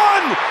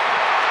one!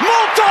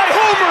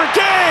 Multi-homer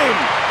game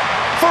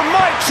for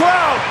Mike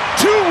Trout.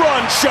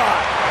 2-run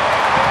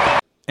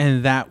shot.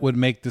 And that would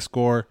make the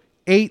score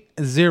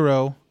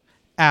 8-0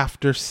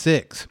 after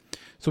 6.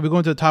 So we go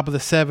into the top of the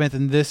 7th,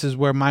 and this is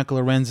where Michael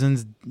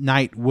Lorenzen's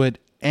night would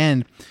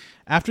end.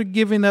 After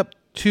giving up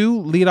 2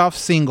 leadoff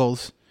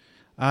singles,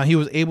 he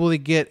was able to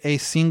get a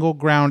single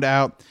ground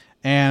out,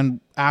 and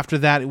after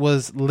that it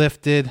was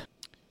lifted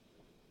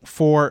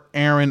for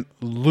Aaron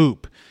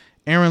Loup.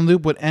 Aaron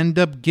Loup would end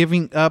up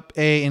giving up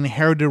an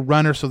inherited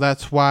runner, so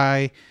that's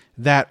why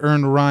that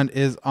earned run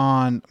is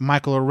on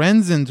Michael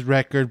Lorenzen's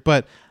record.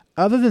 But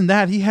other than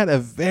that, he had a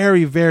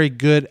very, very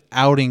good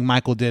outing,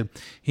 Michael did.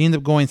 He ended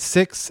up going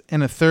 6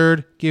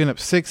 1/3, giving up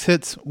 6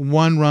 hits,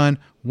 1 run,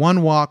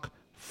 1 walk,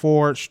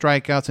 4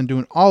 strikeouts, and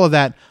doing all of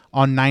that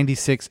on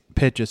 96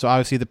 pitches. So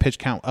obviously the pitch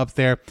count up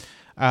there.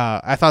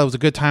 I thought it was a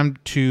good time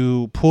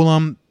to pull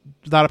him.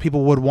 A lot of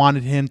people would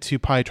wanted him to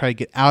probably try to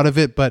get out of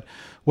it, but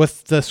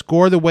with the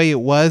score the way it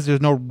was,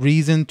 there's no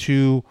reason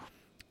to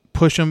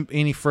push him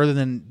any further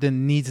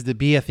than needs to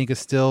be. I think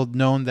it's still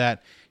known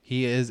that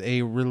he is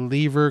a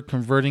reliever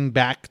converting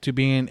back to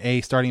being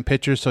a starting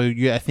pitcher. So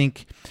I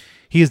think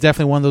he is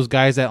definitely one of those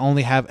guys that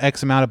only have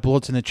X amount of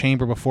bullets in the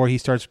chamber before he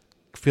starts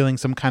feeling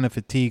some kind of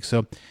fatigue.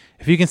 So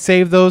if you can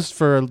save those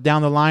for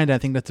down the line, I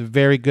think that's a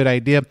very good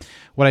idea.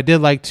 What I did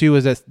like too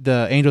is that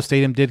the Angel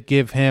Stadium did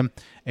give him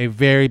a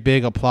very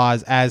big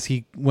applause as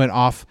he went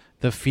off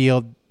the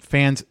field.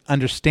 Fans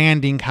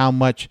understanding how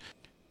much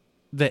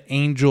the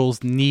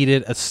Angels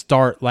needed a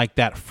start like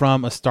that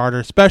from a starter,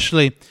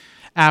 especially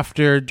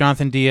after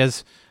Jonathan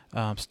Diaz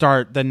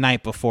start the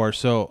night before.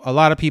 So a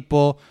lot of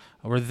people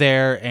were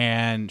there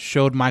and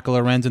showed Michael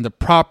Lorenzen the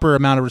proper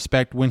amount of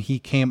respect when he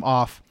came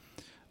off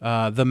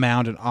the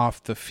mound and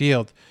off the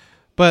field.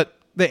 But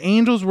the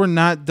Angels were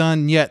not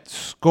done yet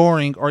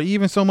scoring or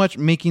even so much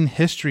making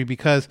history,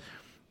 because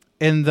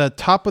in the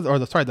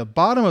the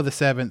bottom of the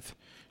 7th,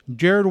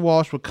 Jared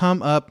Walsh would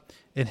come up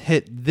and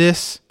hit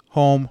this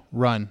home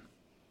run.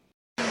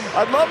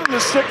 I'd love him to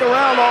stick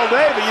around all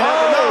day, but you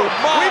never know.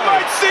 We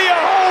might see a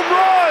home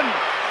run.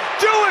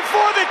 Do it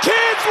for the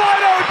kids, why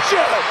don't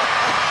you?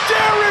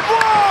 Jared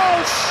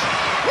Walsh!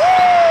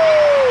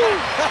 Woo!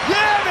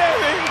 Yeah,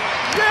 baby!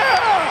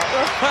 Yeah!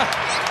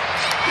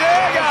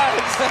 Yeah,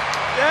 guys!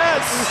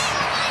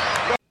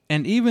 Yes!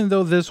 And even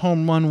though this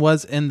home run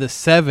was in the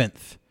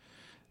 7th,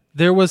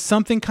 there was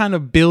something kind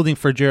of building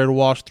for Jared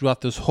Walsh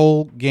throughout this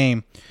whole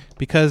game,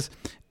 because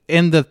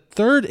in the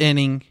 3rd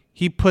inning,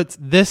 he puts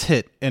this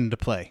hit into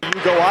play.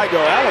 You go, I go.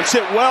 That one's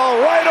hit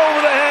well right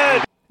over the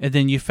head. And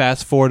then you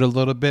fast forward a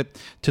little bit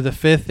to the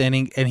 5th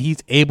inning, and he's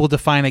able to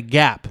find a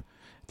gap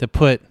to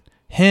put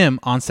him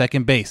on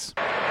second base.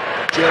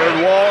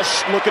 Jared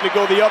Walsh looking to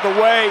go the other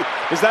way.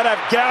 Does that have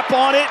gap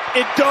on it?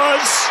 It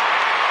does.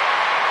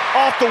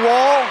 Off the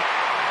wall.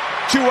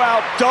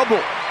 2-out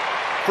double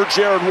for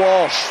Jared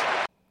Walsh.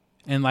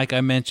 And like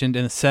I mentioned,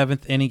 in the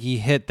 7th inning, he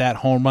hit that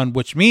home run,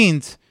 which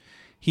means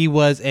he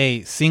was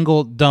a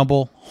single,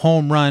 double,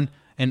 home run,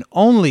 and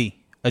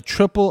only a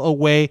triple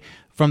away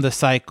from the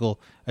cycle.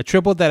 A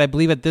triple that I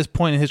believe at this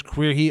point in his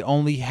career, he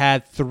only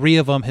had 3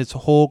 of them his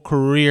whole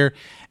career.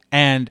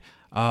 And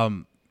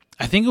I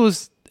think it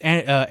was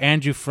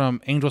Andrew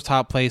from Angels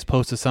Top Plays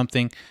posted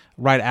something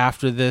right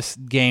after this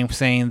game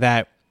saying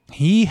that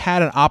he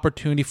had an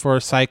opportunity for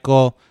a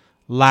cycle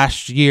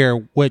last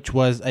year, which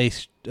was a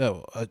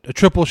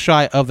triple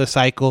shy of the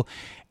cycle,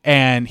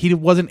 and he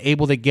wasn't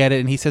able to get it.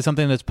 And he said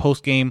something in his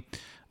post-game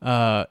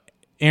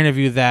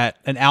interview that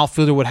an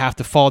outfielder would have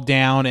to fall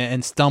down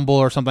and stumble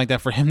or something like that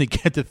for him to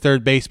get to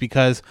third base,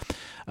 because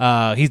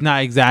he's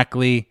not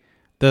exactly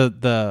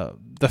the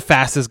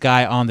fastest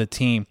guy on the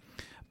team.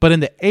 But in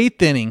the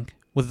 8th inning,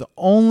 with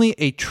only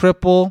a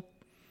triple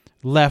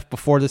left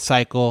before the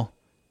cycle,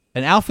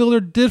 an outfielder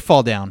did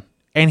fall down,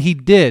 and he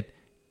did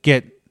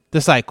get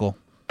the cycle.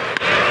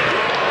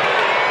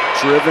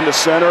 Driven to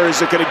center. Is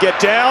it going to get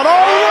down? Oh,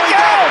 look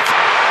out!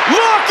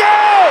 Look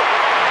out!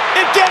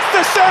 It gets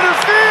to center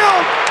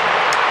field.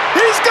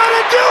 He's going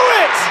to do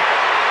it!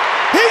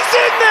 He's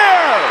in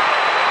there!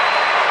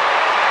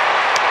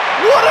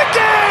 What a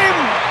game!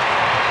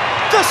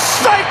 The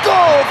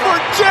cycle for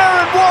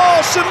Jared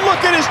Walsh, and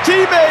look at his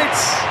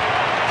teammates.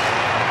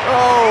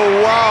 Oh,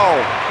 wow.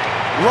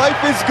 Life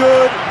is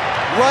good.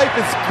 Life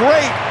is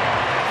great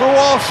for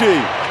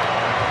Walshy.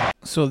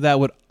 So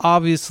that would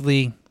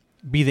obviously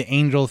be the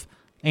Angels'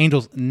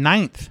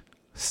 9th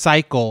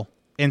cycle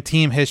in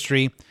team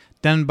history,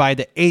 done by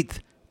the 8th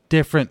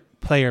different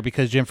player,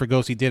 because Jim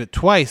Fregosi did it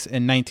twice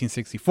in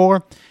 1964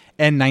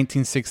 and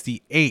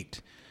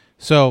 1968.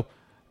 So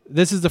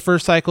this is the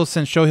first cycle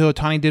since Shohei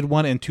Ohtani did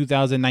one in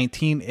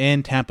 2019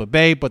 in Tampa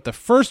Bay, but the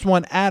first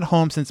one at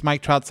home since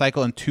Mike Trout's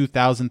cycle in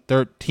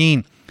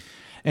 2013.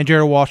 And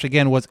Jared Walsh,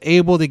 again, was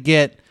able to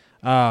get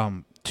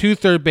to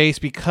third base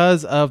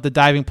because of the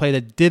diving play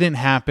that didn't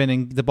happen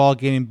and the ball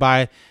getting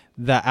by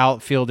the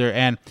outfielder.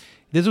 And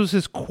this was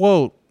his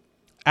quote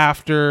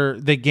after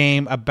the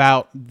game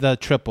about the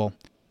triple.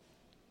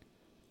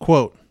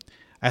 Quote,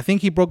 "I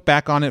think he broke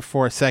back on it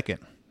for a second.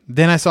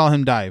 Then I saw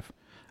him dive.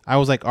 I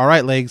was like, all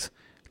right, legs,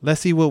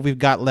 let's see what we've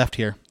got left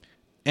here."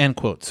 End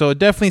quote. So it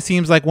definitely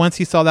seems like once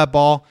he saw that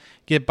ball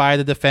get by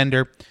the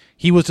defender,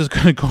 he was just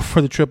going to go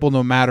for the triple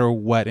no matter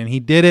what. And he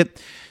did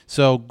it.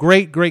 So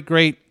great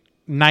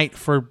night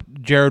for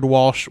Jared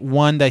Walsh.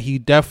 One that he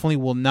definitely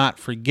will not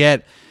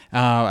forget.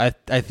 I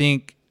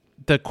think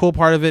the cool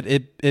part of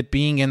it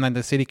being in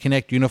the City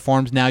Connect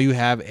uniforms, now you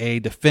have a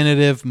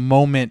definitive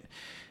moment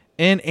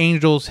in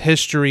Angels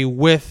history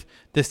with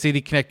the City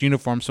Connect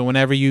uniform. So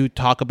whenever you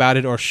talk about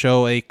it or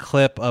show a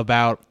clip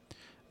about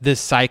this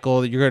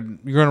cycle, you're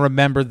gonna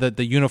remember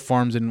the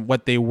uniforms and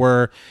what they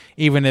were,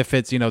 even if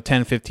it's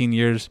 10, 15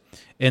 years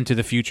into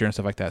the future and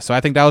stuff like that. So I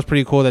think that was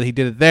pretty cool that he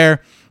did it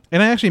there.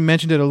 And I actually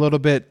mentioned it a little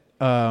bit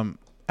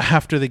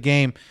after the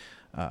game.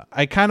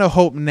 I kind of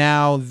hope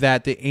now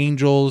that the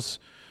Angels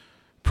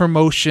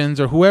promotions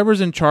or whoever's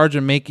in charge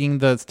of making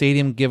the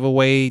stadium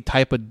giveaway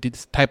type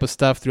of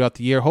stuff throughout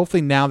the year,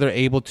 hopefully now they're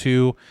able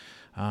to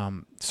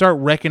start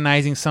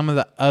recognizing some of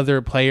the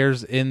other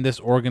players in this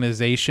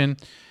organization.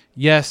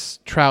 Yes,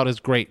 Trout is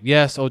great.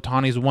 Yes,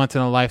 Ohtani's once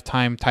in a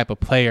lifetime type of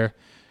player,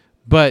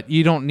 but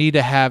you don't need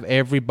to have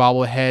every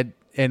bobblehead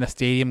in a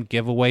stadium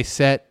giveaway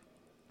set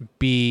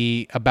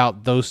be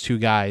about those two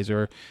guys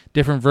or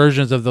different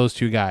versions of those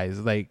two guys.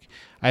 Like,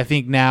 I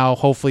think now,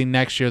 hopefully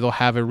next year they'll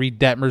have a Reed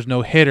Detmers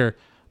no-hitter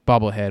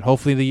bobblehead.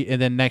 Hopefully,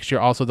 and then next year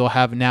also they'll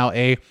have now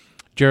a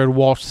Jared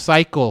Walsh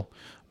cycle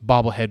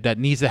bobblehead that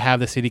needs to have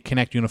the City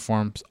Connect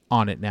uniforms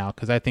on it now,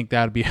 because I think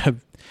that would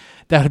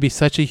be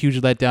such a huge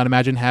letdown.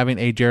 Imagine having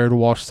a Jared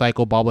Walsh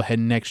cycle bobblehead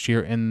next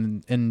year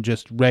in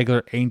just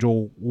regular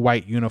Angel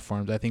white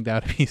uniforms. I think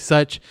that would be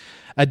such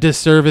a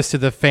disservice to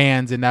the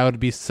fans, and that would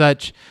be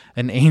such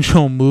an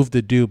Angel move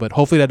to do. But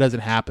hopefully that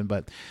doesn't happen.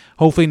 But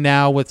hopefully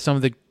now, with some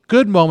of the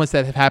good moments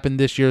that have happened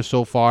this year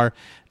so far,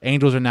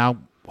 Angels are now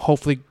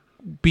hopefully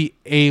be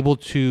able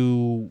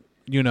to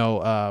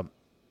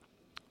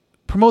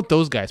promote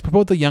those guys,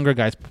 promote the younger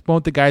guys,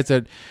 promote the guys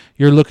that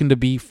you're looking to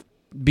be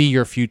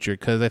your future.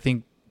 Because I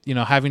think,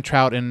 having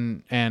Trout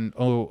and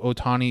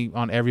Ohtani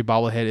on every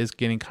bobblehead is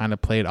getting kind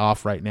of played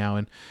off right now,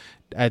 and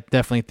I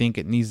definitely think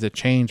it needs to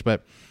change.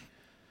 But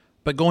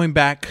going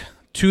back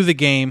to the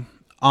game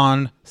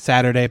on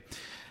Saturday,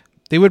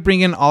 they would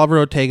bring in Oliver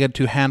Ortega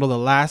to handle the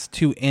last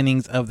 2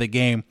 innings of the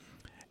game,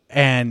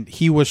 and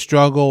he would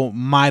struggle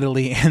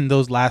mightily in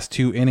those last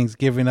 2 innings,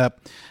 giving up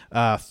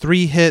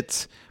 3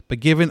 hits, but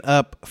giving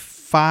up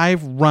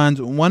 5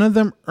 runs, one of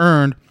them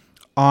earned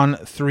on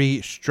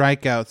 3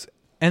 strikeouts.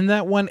 And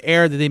that one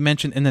error that they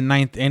mentioned in the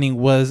 9th inning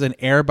was an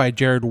error by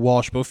Jared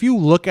Walsh. But if you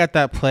look at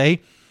that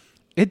play,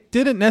 it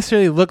didn't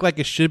necessarily look like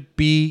it should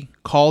be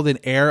called an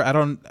error. I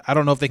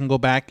don't know if they can go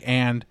back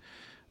and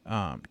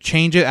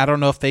change it. I don't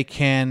know if they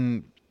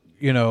can,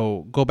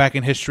 go back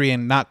in history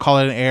and not call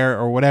it an error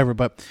or whatever.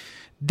 But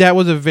that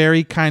was a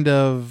very kind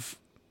of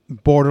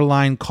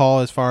borderline call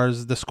as far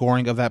as the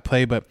scoring of that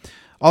play. But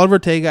Oliver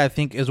Ortega, I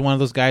think, is one of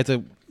those guys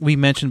that we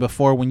mentioned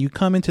before. When you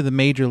come into the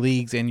major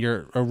leagues and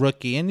you're a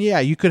rookie, and yeah,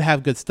 you could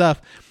have good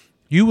stuff,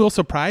 you will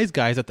surprise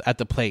guys at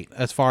the plate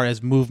as far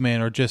as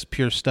movement or just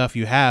pure stuff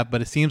you have.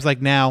 But it seems like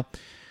now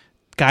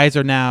guys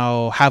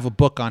have a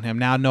book on him,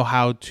 now know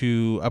how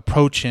to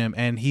approach him,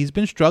 and he's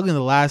been struggling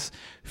the last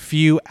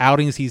few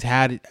outings he's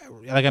had.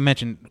 Like I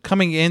mentioned,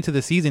 coming into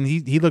the season,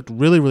 he looked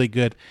really, really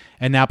good,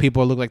 and now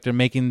people look like they're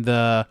making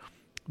the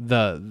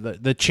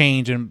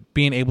change and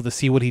being able to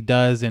see what he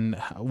does and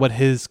what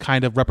his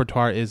kind of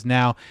repertoire is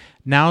now.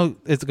 Now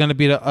it's going to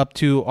be up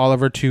to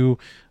Oliver to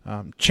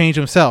change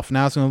himself.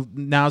 Now it's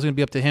going to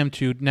be up to him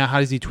to, now how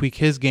does he tweak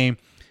his game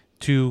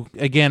to,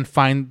 again,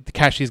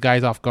 catch these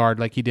guys off guard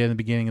like he did in the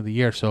beginning of the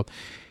year. So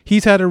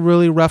he's had a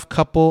really rough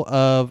couple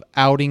of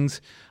outings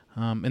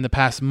in the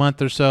past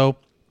month or so.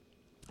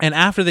 And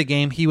after the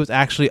game, he was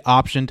actually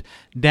optioned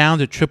down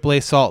to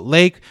AAA Salt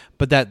Lake,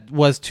 but that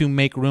was to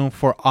make room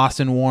for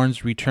Austin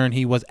Warren's return.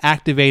 He was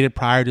activated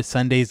prior to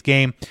Sunday's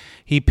game.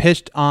 He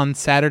pitched on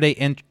Saturday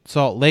in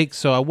Salt Lake,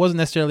 so I wasn't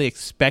necessarily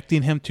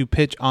expecting him to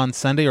pitch on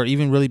Sunday or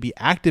even really be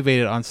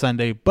activated on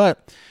Sunday,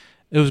 but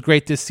it was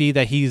great to see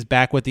that he's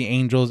back with the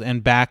Angels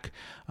and back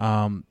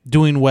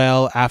doing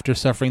well after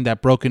suffering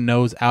that broken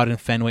nose out in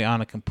Fenway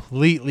on a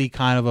completely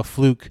kind of a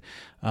fluke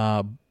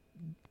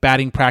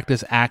batting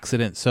practice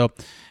accident. So,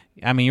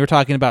 I mean, you're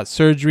talking about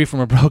surgery from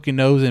a broken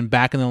nose and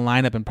back in the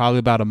lineup in probably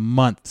about a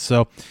month.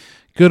 So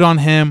good on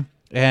him.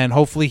 And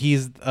hopefully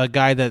he's a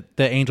guy that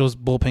the Angels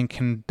bullpen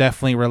can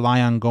definitely rely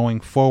on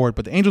going forward.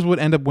 But the Angels would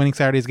end up winning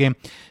Saturday's game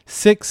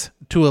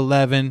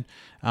 6-11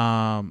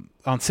 on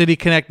City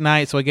Connect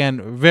night. So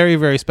again, very,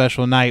 very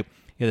special night.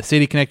 You had the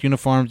City Connect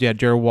uniforms. You had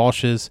Jared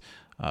Walsh's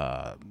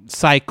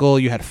cycle.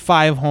 You had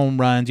 5 home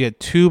runs. You had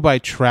 2 by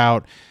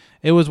Trout.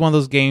 It was one of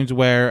those games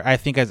where I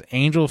think as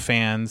Angel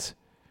fans,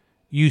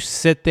 you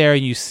sit there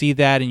and you see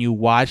that and you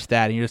watch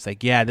that and you're just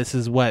like, yeah, this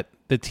is what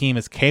the team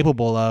is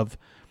capable of.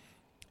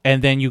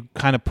 And then you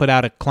kind of put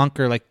out a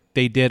clunker like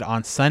they did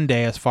on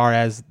Sunday as far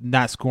as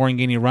not scoring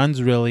any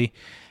runs really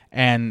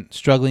and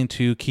struggling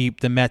to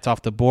keep the Mets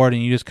off the board.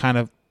 And you just kind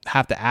of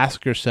have to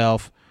ask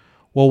yourself,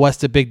 well, what's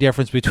the big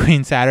difference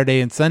between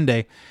Saturday and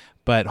Sunday?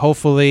 But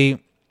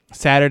hopefully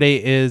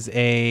Saturday is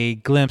a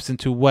glimpse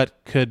into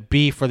what could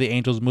be for the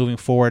Angels moving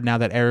forward now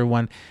that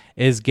everyone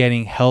is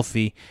getting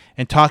healthy.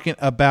 And talking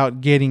about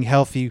getting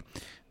healthy,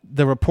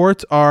 the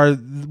reports are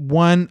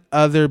one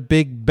other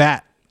big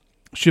bat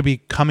should be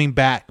coming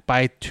back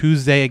by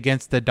Tuesday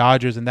against the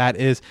Dodgers, and that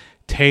is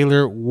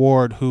Taylor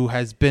Ward, who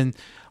has been,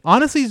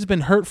 honestly, he's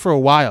been hurt for a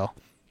while.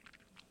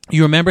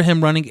 You remember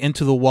him running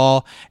into the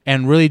wall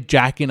and really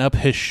jacking up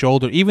his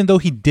shoulder, even though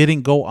he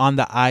didn't go on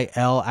the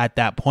IL at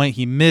that point.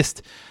 He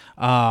missed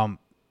I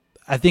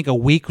think a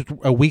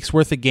week's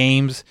worth of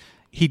games.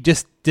 He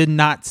just did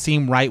not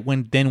seem right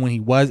when he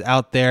was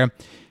out there.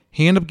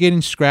 He ended up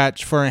getting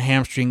scratched for a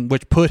hamstring,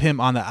 which put him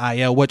on the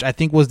IL, which I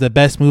think was the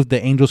best move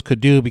the Angels could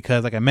do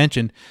because, like I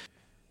mentioned,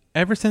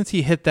 ever since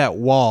he hit that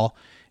wall,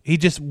 he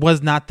just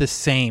was not the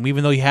same.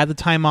 Even though he had the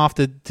time off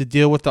to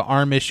deal with the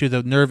arm issue,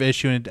 the nerve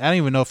issue, and I don't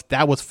even know if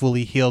that was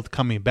fully healed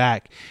coming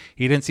back.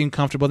 He didn't seem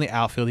comfortable in the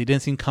outfield. He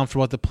didn't seem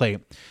comfortable at the plate.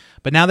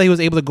 But now that he was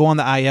able to go on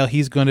the IL,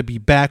 he's going to be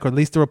back, or at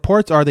least the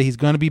reports are that he's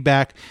going to be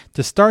back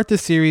to start the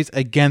series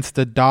against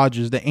the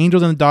Dodgers. The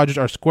Angels and the Dodgers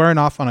are squaring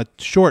off on a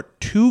short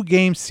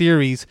 2-game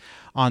series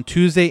on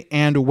Tuesday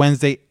and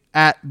Wednesday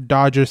at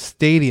Dodger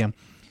Stadium.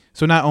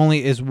 So not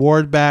only is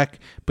Ward back,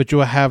 but you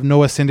will have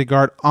Noah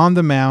Syndergaard on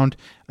the mound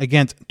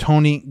against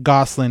Tony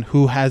Gonsolin,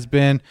 who has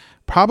been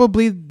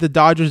probably the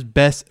Dodgers'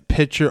 best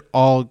pitcher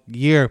all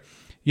year.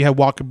 You had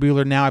Walker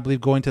Buehler now, I believe,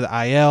 going to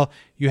the IL.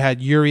 You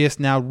had Urias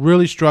now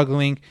really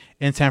struggling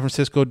in San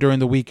Francisco during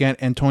the weekend,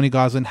 and Tony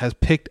Gonsolin has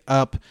picked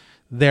up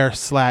their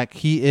slack.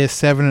 He is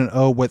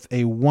 7-0 with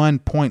a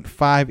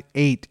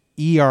 1.58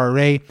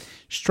 ERA,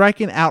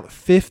 striking out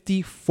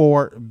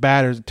 54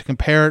 batters. To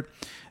compare it,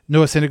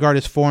 Noah Syndergaard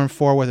is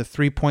 4-4 with a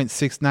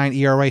 3.69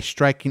 ERA,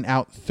 striking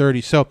out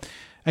 30. So,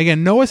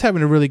 again, Noah's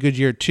having a really good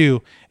year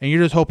too, and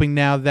you're just hoping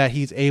now that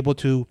he's able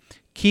to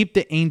keep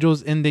the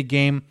Angels in the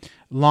game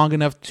long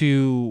enough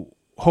to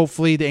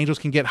hopefully the Angels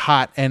can get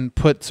hot and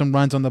put some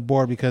runs on the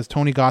board, because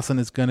Tony Gonsolin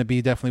is going to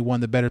be definitely one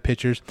of the better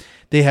pitchers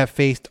they have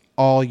faced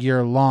all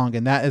year long.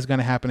 And that is going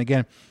to happen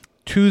again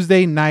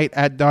Tuesday night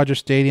at Dodger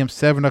Stadium,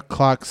 7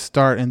 o'clock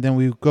start. And then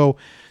we go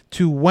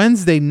to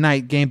Wednesday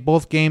night game,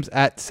 both games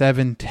at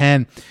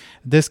 7:10.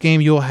 This game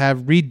you'll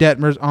have Reed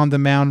Detmers on the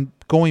mound,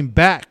 going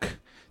back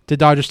to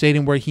Dodger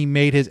Stadium where he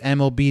made his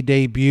MLB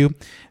debut.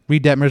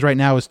 Reed Detmers right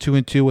now is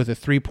 2-2 with a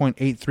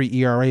 3.83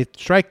 ERA,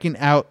 striking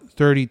out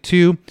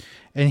 32.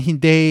 And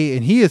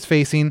he is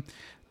facing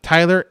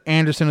Tyler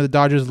Anderson of the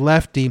Dodgers,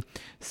 lefty,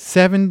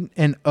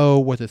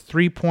 7-0 with a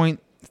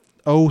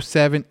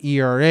 3.07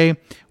 ERA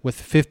with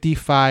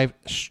 55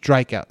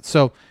 strikeouts.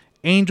 So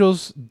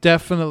Angels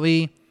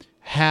definitely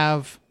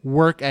have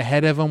work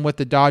ahead of them with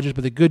the Dodgers,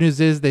 but the good news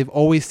is they've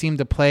always seemed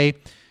to play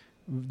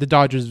the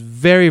Dodgers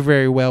very,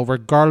 very well,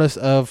 regardless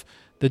of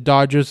the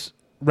Dodgers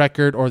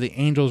record or the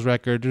Angels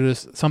record.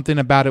 There's something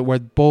about it where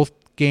both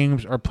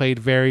games are played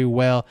very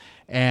well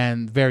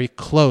and very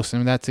close. I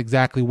mean, that's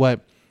exactly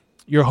what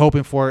you're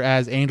hoping for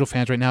as Angel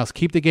fans right now, is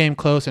keep the game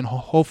close, and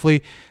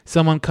hopefully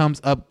someone comes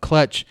up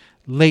clutch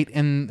late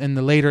in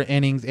the later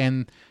innings.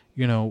 And,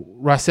 you know,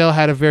 Raisel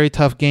had a very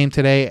tough game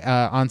today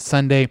on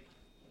Sunday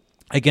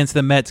against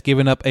the Mets,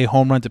 giving up a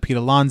home run to Pete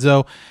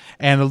Alonso.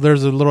 And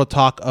there's a little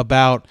talk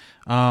about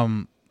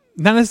not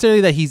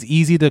necessarily that he's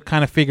easy to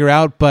kind of figure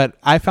out, but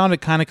I found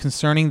it kind of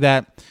concerning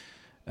that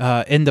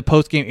in the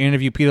post-game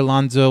interview, Pete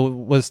Alonso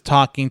was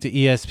talking to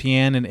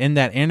ESPN, and in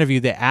that interview,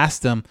 they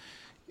asked him,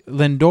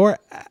 Lindor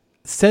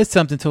said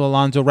something to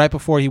Alonso right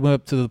before he went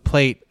up to the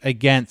plate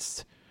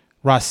against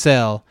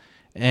Raisel,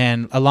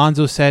 and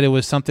Alonso said it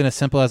was something as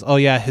simple as, oh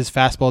yeah, his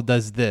fastball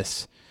does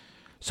this.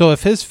 So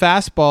if his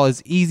fastball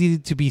is easy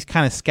to be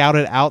kind of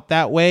scouted out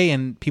that way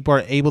and people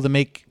are able to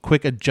make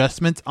quick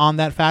adjustments on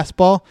that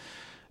fastball,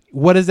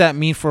 what does that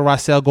mean for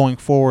Raisel going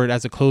forward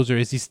as a closer?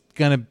 Is he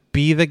going to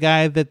be the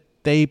guy that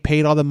they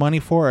paid all the money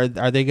for, or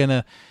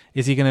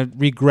is he going to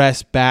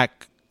regress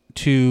back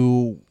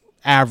to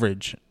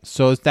average?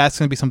 So that's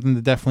going to be something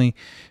to definitely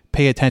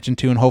pay attention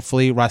to, and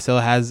hopefully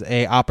Raisel has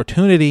a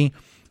opportunity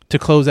to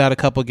close out a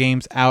couple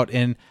games out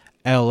in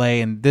LA,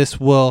 and this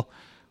will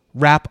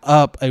wrap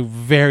up a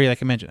very,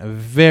 like I mentioned, a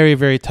very,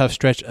 very tough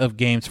stretch of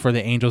games for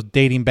the Angels,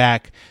 dating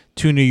back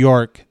to New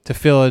York, to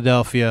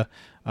Philadelphia,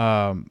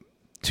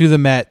 to the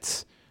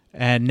Mets,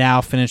 and now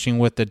finishing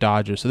with the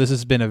Dodgers. So this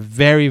has been a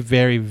very,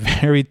 very,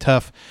 very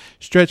tough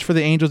stretch for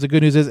the Angels. The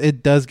good news is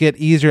it does get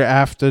easier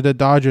after the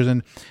Dodgers,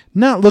 and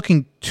not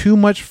looking too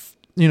much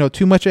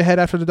ahead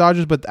after the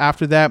Dodgers, but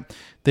after that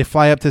they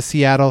fly up to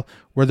Seattle,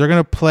 where they're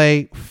going to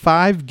play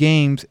 5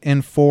 games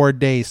in 4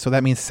 days. So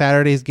that means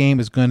Saturday's game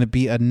is going to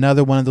be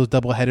another one of those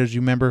doubleheaders.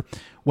 You remember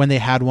when they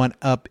had one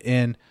up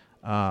in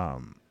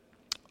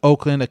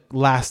Oakland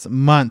last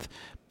month.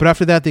 But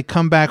after that, they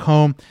come back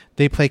home.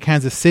 They play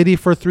Kansas City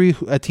for 3,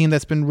 a team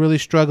that's been really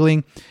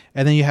struggling.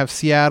 And then you have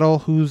Seattle,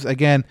 who's,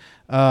 again,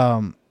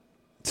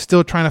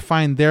 still trying to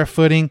find their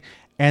footing.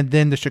 And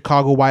then the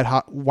Chicago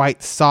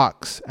White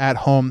Sox at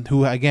home,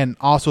 who, again,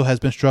 also has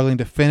been struggling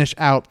to finish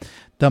out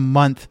the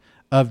month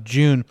of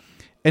June.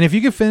 And if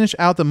you can finish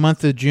out the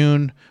month of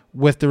June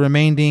with the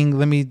remaining,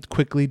 let me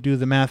quickly do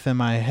the math in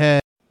my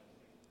head.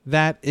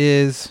 That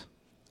is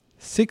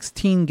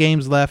 16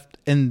 games left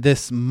in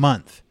this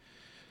month.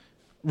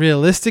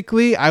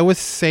 Realistically, I would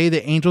say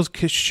the Angels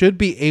should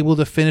be able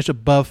to finish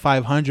above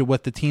 500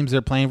 with the teams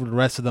they're playing for the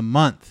rest of the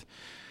month.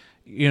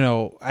 You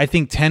know, I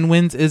think 10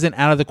 wins isn't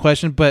out of the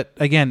question, but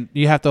again,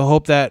 you have to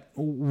hope that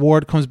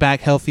Ward comes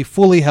back healthy,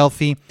 fully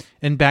healthy,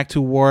 and back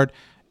to Ward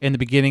in the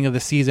beginning of the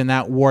season.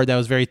 That Ward that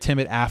was very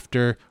timid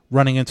after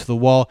running into the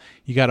wall.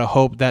 You got to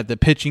hope that the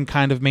pitching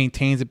kind of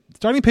maintains it.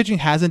 Starting pitching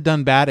hasn't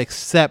done bad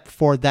except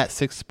for that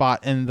 6th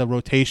spot in the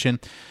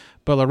rotation.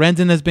 But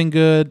Lorenzen has been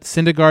good.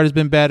 Syndergaard has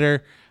been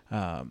better.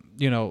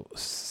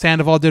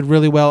 Sandoval did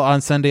really well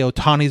on Sunday.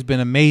 Ohtani's been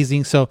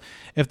amazing. So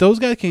if those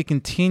guys can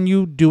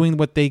continue doing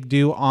what they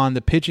do on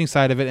the pitching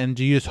side of it, and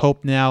you just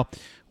hope now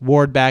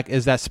Ward back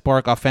is that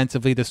spark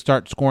offensively to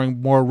start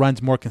scoring more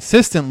runs more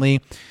consistently,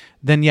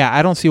 then yeah,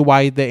 I don't see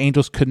why the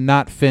Angels could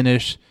not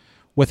finish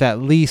with at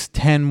least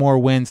 10 more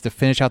wins to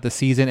finish out the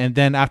season. And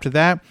then after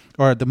that,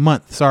 or the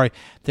month,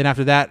 then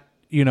after that,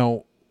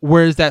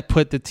 where does that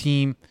put the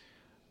team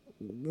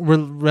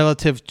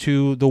relative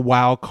to the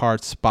wild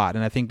card spot?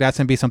 And I think that's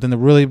going to be something to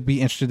really be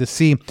interested to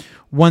see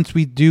once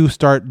we do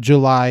start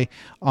July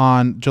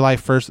on July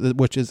 1st,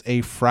 which is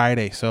a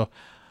Friday. So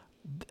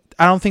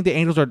I don't think the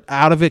Angels are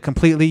out of it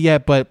completely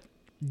yet, but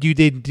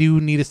they do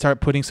need to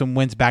start putting some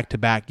wins back to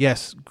back.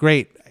 Yes,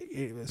 great.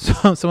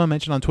 So someone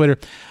mentioned on Twitter,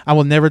 I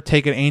will never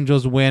take an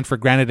Angels win for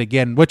granted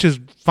again, which is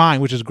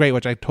fine, which is great,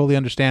 which I totally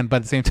understand. But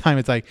at the same time,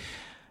 it's like,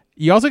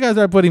 you also guys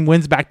are putting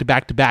wins back to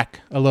back to back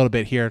a little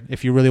bit here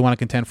if you really want to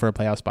contend for a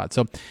playoff spot.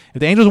 So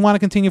if the Angels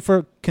want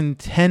to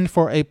contend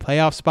for a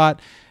playoff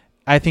spot,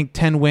 I think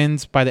 10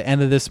 wins by the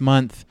end of this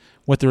month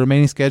with the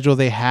remaining schedule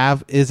they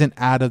have isn't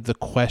out of the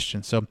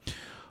question. So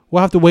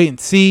we'll have to wait and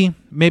see.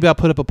 Maybe I'll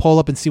put up a poll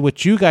up and see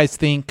what you guys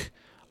think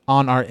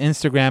on our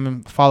Instagram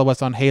and follow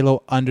us on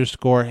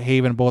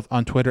Halo_Haven, both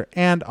on Twitter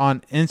and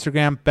on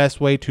Instagram.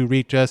 Best way to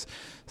reach us,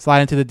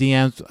 slide into the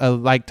DMs. I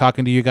like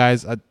talking to you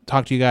guys. I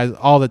talk to you guys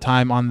all the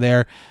time on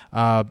there.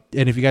 And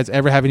if you guys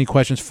ever have any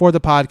questions for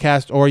the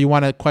podcast, or you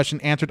want a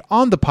question answered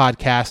on the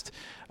podcast,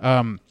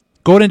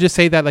 go ahead and just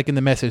say that like in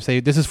the message.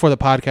 Say, this is for the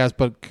podcast,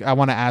 but I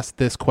want to ask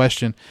this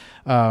question.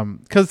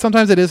 Because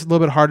sometimes it is a little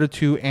bit harder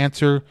to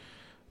answer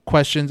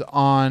questions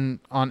on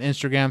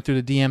Instagram through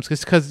the DMs,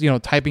 because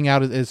typing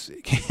out is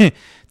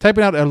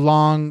typing out a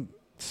long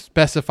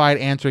specified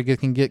answer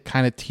can get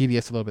kind of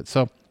tedious a little bit.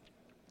 So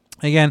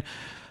again,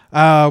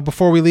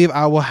 before we leave,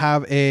 I will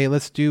have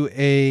let's do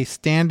a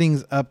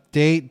standings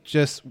update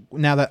just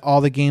now that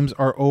all the games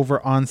are over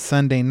on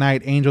Sunday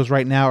night. Angels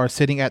right now are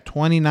sitting at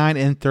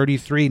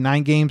 29-33,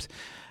 9 games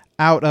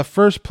out of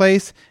first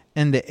place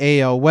in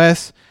the AL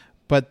West,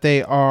 but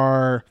they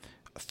are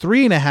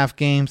 3.5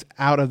 games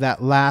out of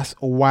that last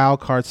wild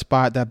card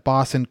spot that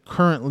Boston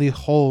currently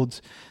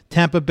holds.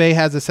 Tampa Bay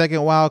has the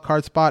second wild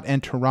card spot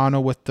and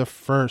Toronto with the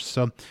first.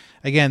 So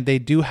again, they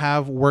do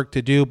have work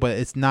to do, but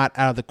it's not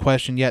out of the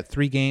question yet.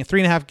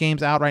 3.5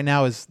 games out right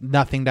now is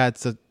nothing.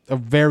 That's a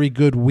very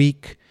good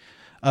week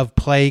of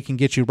play. Can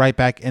get you right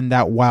back in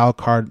that wild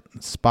card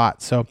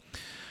spot. So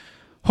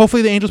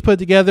hopefully the Angels put it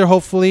together.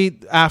 Hopefully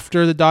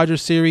after the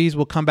Dodgers series,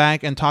 we'll come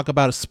back and talk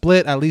about a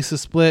split, at least a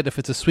split. If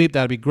it's a sweep,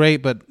 that'd be great.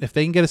 But if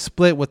they can get a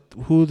split with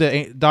who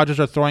the Dodgers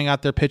are throwing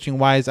out there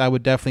pitching-wise, I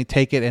would definitely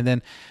take it. And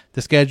then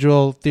the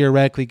schedule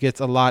theoretically gets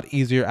a lot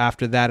easier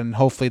after that. And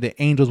hopefully the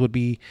Angels would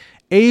be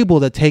able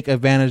to take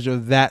advantage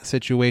of that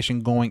situation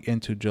going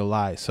into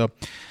July. So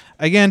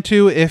again,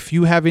 too, if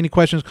you have any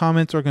questions,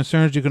 comments, or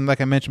concerns, you can,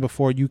 like I mentioned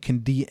before, you can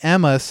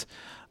DM us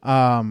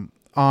on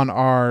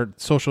our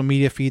social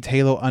media feeds,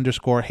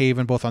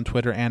 Halo_Haven, both on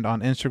Twitter and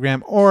on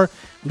Instagram, or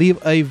leave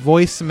a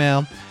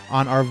voicemail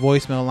on our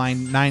voicemail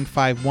line,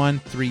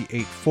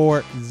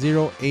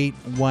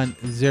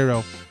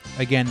 951-384-0810.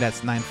 Again, that's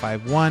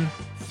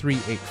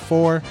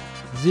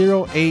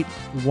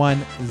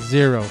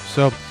 951-384-0810.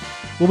 So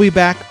we'll be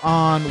back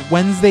on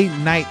Wednesday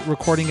night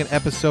recording an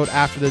episode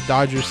after the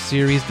Dodgers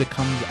series that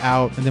comes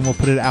out, and then we'll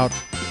put it out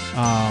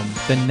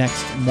the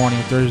next morning,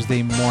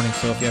 Thursday morning.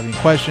 So if you have any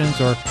questions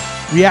or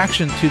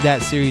reaction to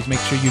that series, make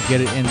sure you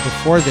get it in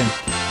before then.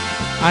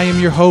 I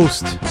am your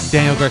host,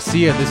 Daniel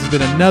Garcia. This has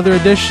been another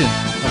edition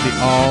of the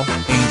All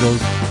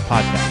Angels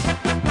Podcast.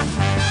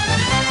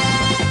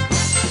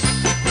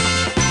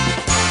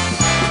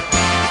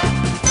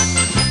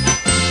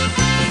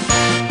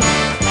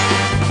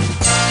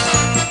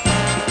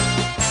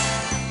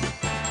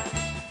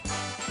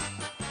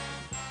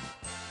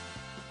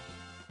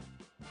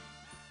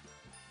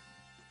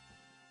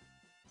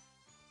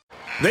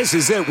 This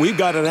is it. We've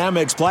got an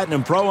Amex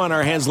Platinum Pro on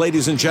our hands,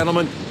 ladies and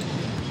gentlemen.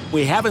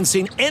 We haven't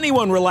seen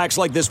anyone relax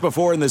like this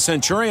before in the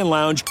Centurion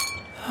Lounge.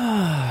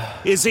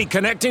 Is he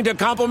connecting to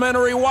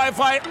complimentary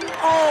Wi-Fi?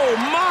 Oh,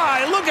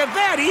 my. Look at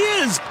that. He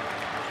is.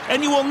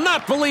 And you will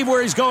not believe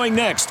where he's going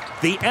next.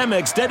 The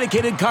Amex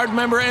dedicated card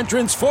member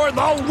entrance for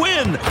the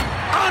win.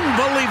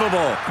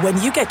 Unbelievable.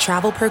 When you get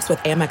travel perks with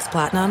Amex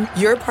Platinum,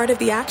 you're part of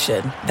the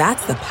action.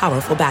 That's the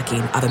powerful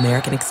backing of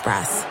American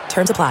Express.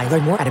 Terms apply.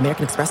 Learn more at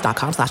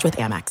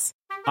americanexpress.com/withAmex.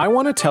 I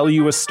want to tell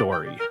you a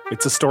story.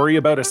 It's a story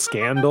about a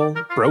scandal,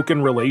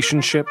 broken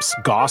relationships,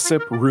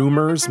 gossip,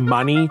 rumors,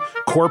 money,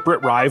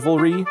 corporate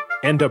rivalry,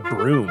 and a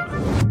broom.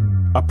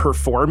 A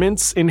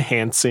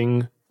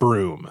performance-enhancing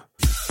broom.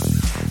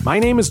 My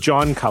name is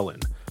John Cullen.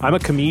 I'm a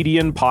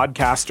comedian,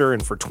 podcaster,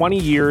 and for 20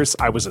 years,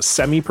 I was a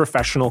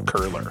semi-professional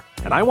curler.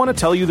 And I want to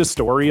tell you the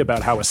story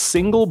about how a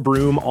single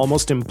broom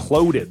almost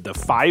imploded the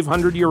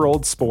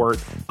 500-year-old sport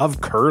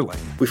of curling.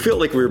 We feel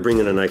like we were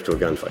bringing a knife to a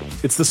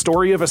gunfight. It's the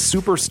story of a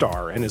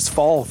superstar and his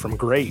fall from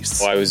grace.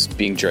 Well, I was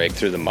being dragged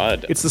through the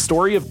mud. It's the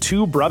story of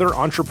two brother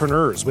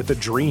entrepreneurs with a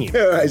dream.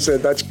 I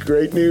said, that's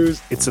great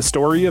news. It's a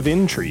story of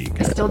intrigue.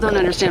 I still don't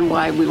understand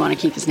why we want to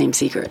keep his name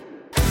secret.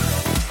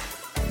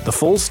 The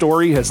full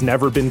story has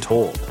never been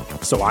told,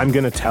 so I'm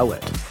going to tell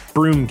it.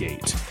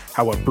 Broomgate,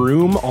 how a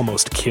broom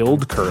almost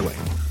killed curling.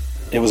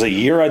 It was a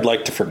year I'd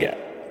like to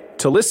forget.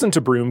 To listen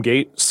to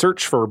Broomgate,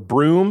 search for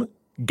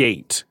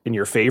Broomgate in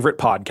your favorite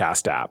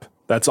podcast app.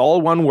 That's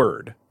all one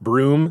word,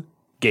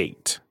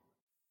 Broomgate.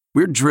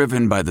 We're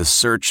driven by the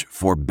search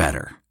for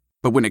better.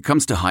 But when it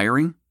comes to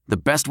hiring, the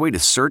best way to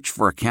search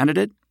for a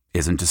candidate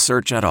isn't to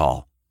search at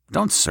all.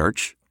 Don't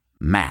search,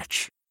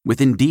 match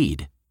with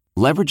Indeed.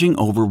 Leveraging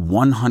over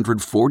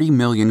 140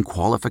 million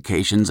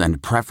qualifications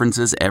and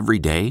preferences every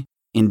day,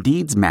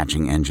 Indeed's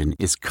matching engine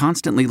is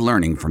constantly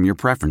learning from your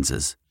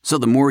preferences. So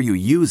the more you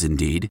use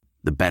Indeed,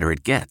 the better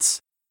it gets.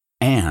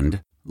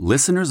 And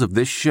listeners of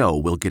this show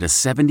will get a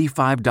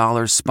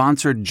 $75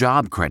 sponsored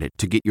job credit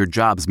to get your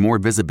jobs more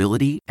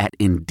visibility at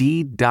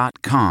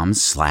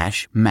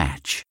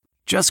Indeed.com/match.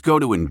 Just go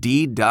to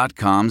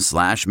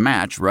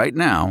Indeed.com/match right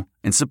now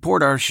and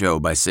support our show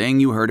by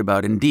saying you heard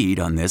about Indeed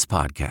on this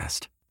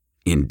podcast.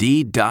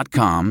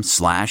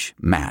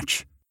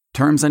 Indeed.com/match.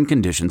 Terms and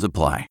conditions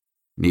apply.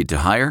 Need to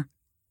hire?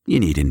 You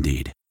need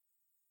Indeed.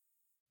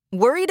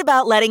 Worried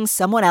about letting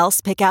someone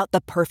else pick out the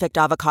perfect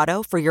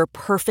avocado for your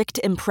perfect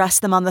impress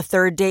them on the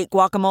third date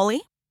guacamole?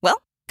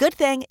 Well, good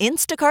thing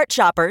Instacart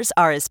shoppers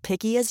are as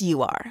picky as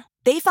you are.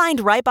 They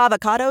find ripe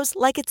avocados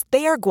like it's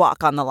their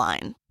guac on the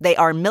line. They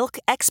are milk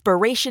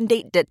expiration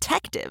date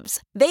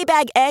detectives. They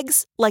bag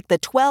eggs like the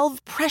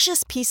 12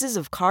 precious pieces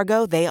of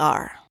cargo they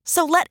are.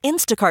 So let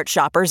Instacart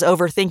shoppers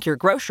overthink your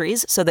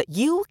groceries so that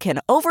you can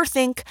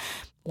overthink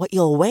what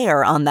you'll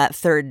wear on that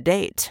third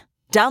date.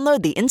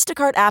 Download the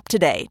Instacart app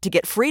today to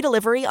get free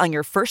delivery on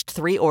your first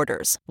 3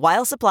 orders,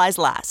 while supplies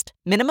last.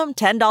 Minimum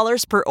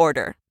 $10 per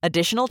order.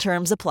 Additional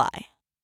terms apply.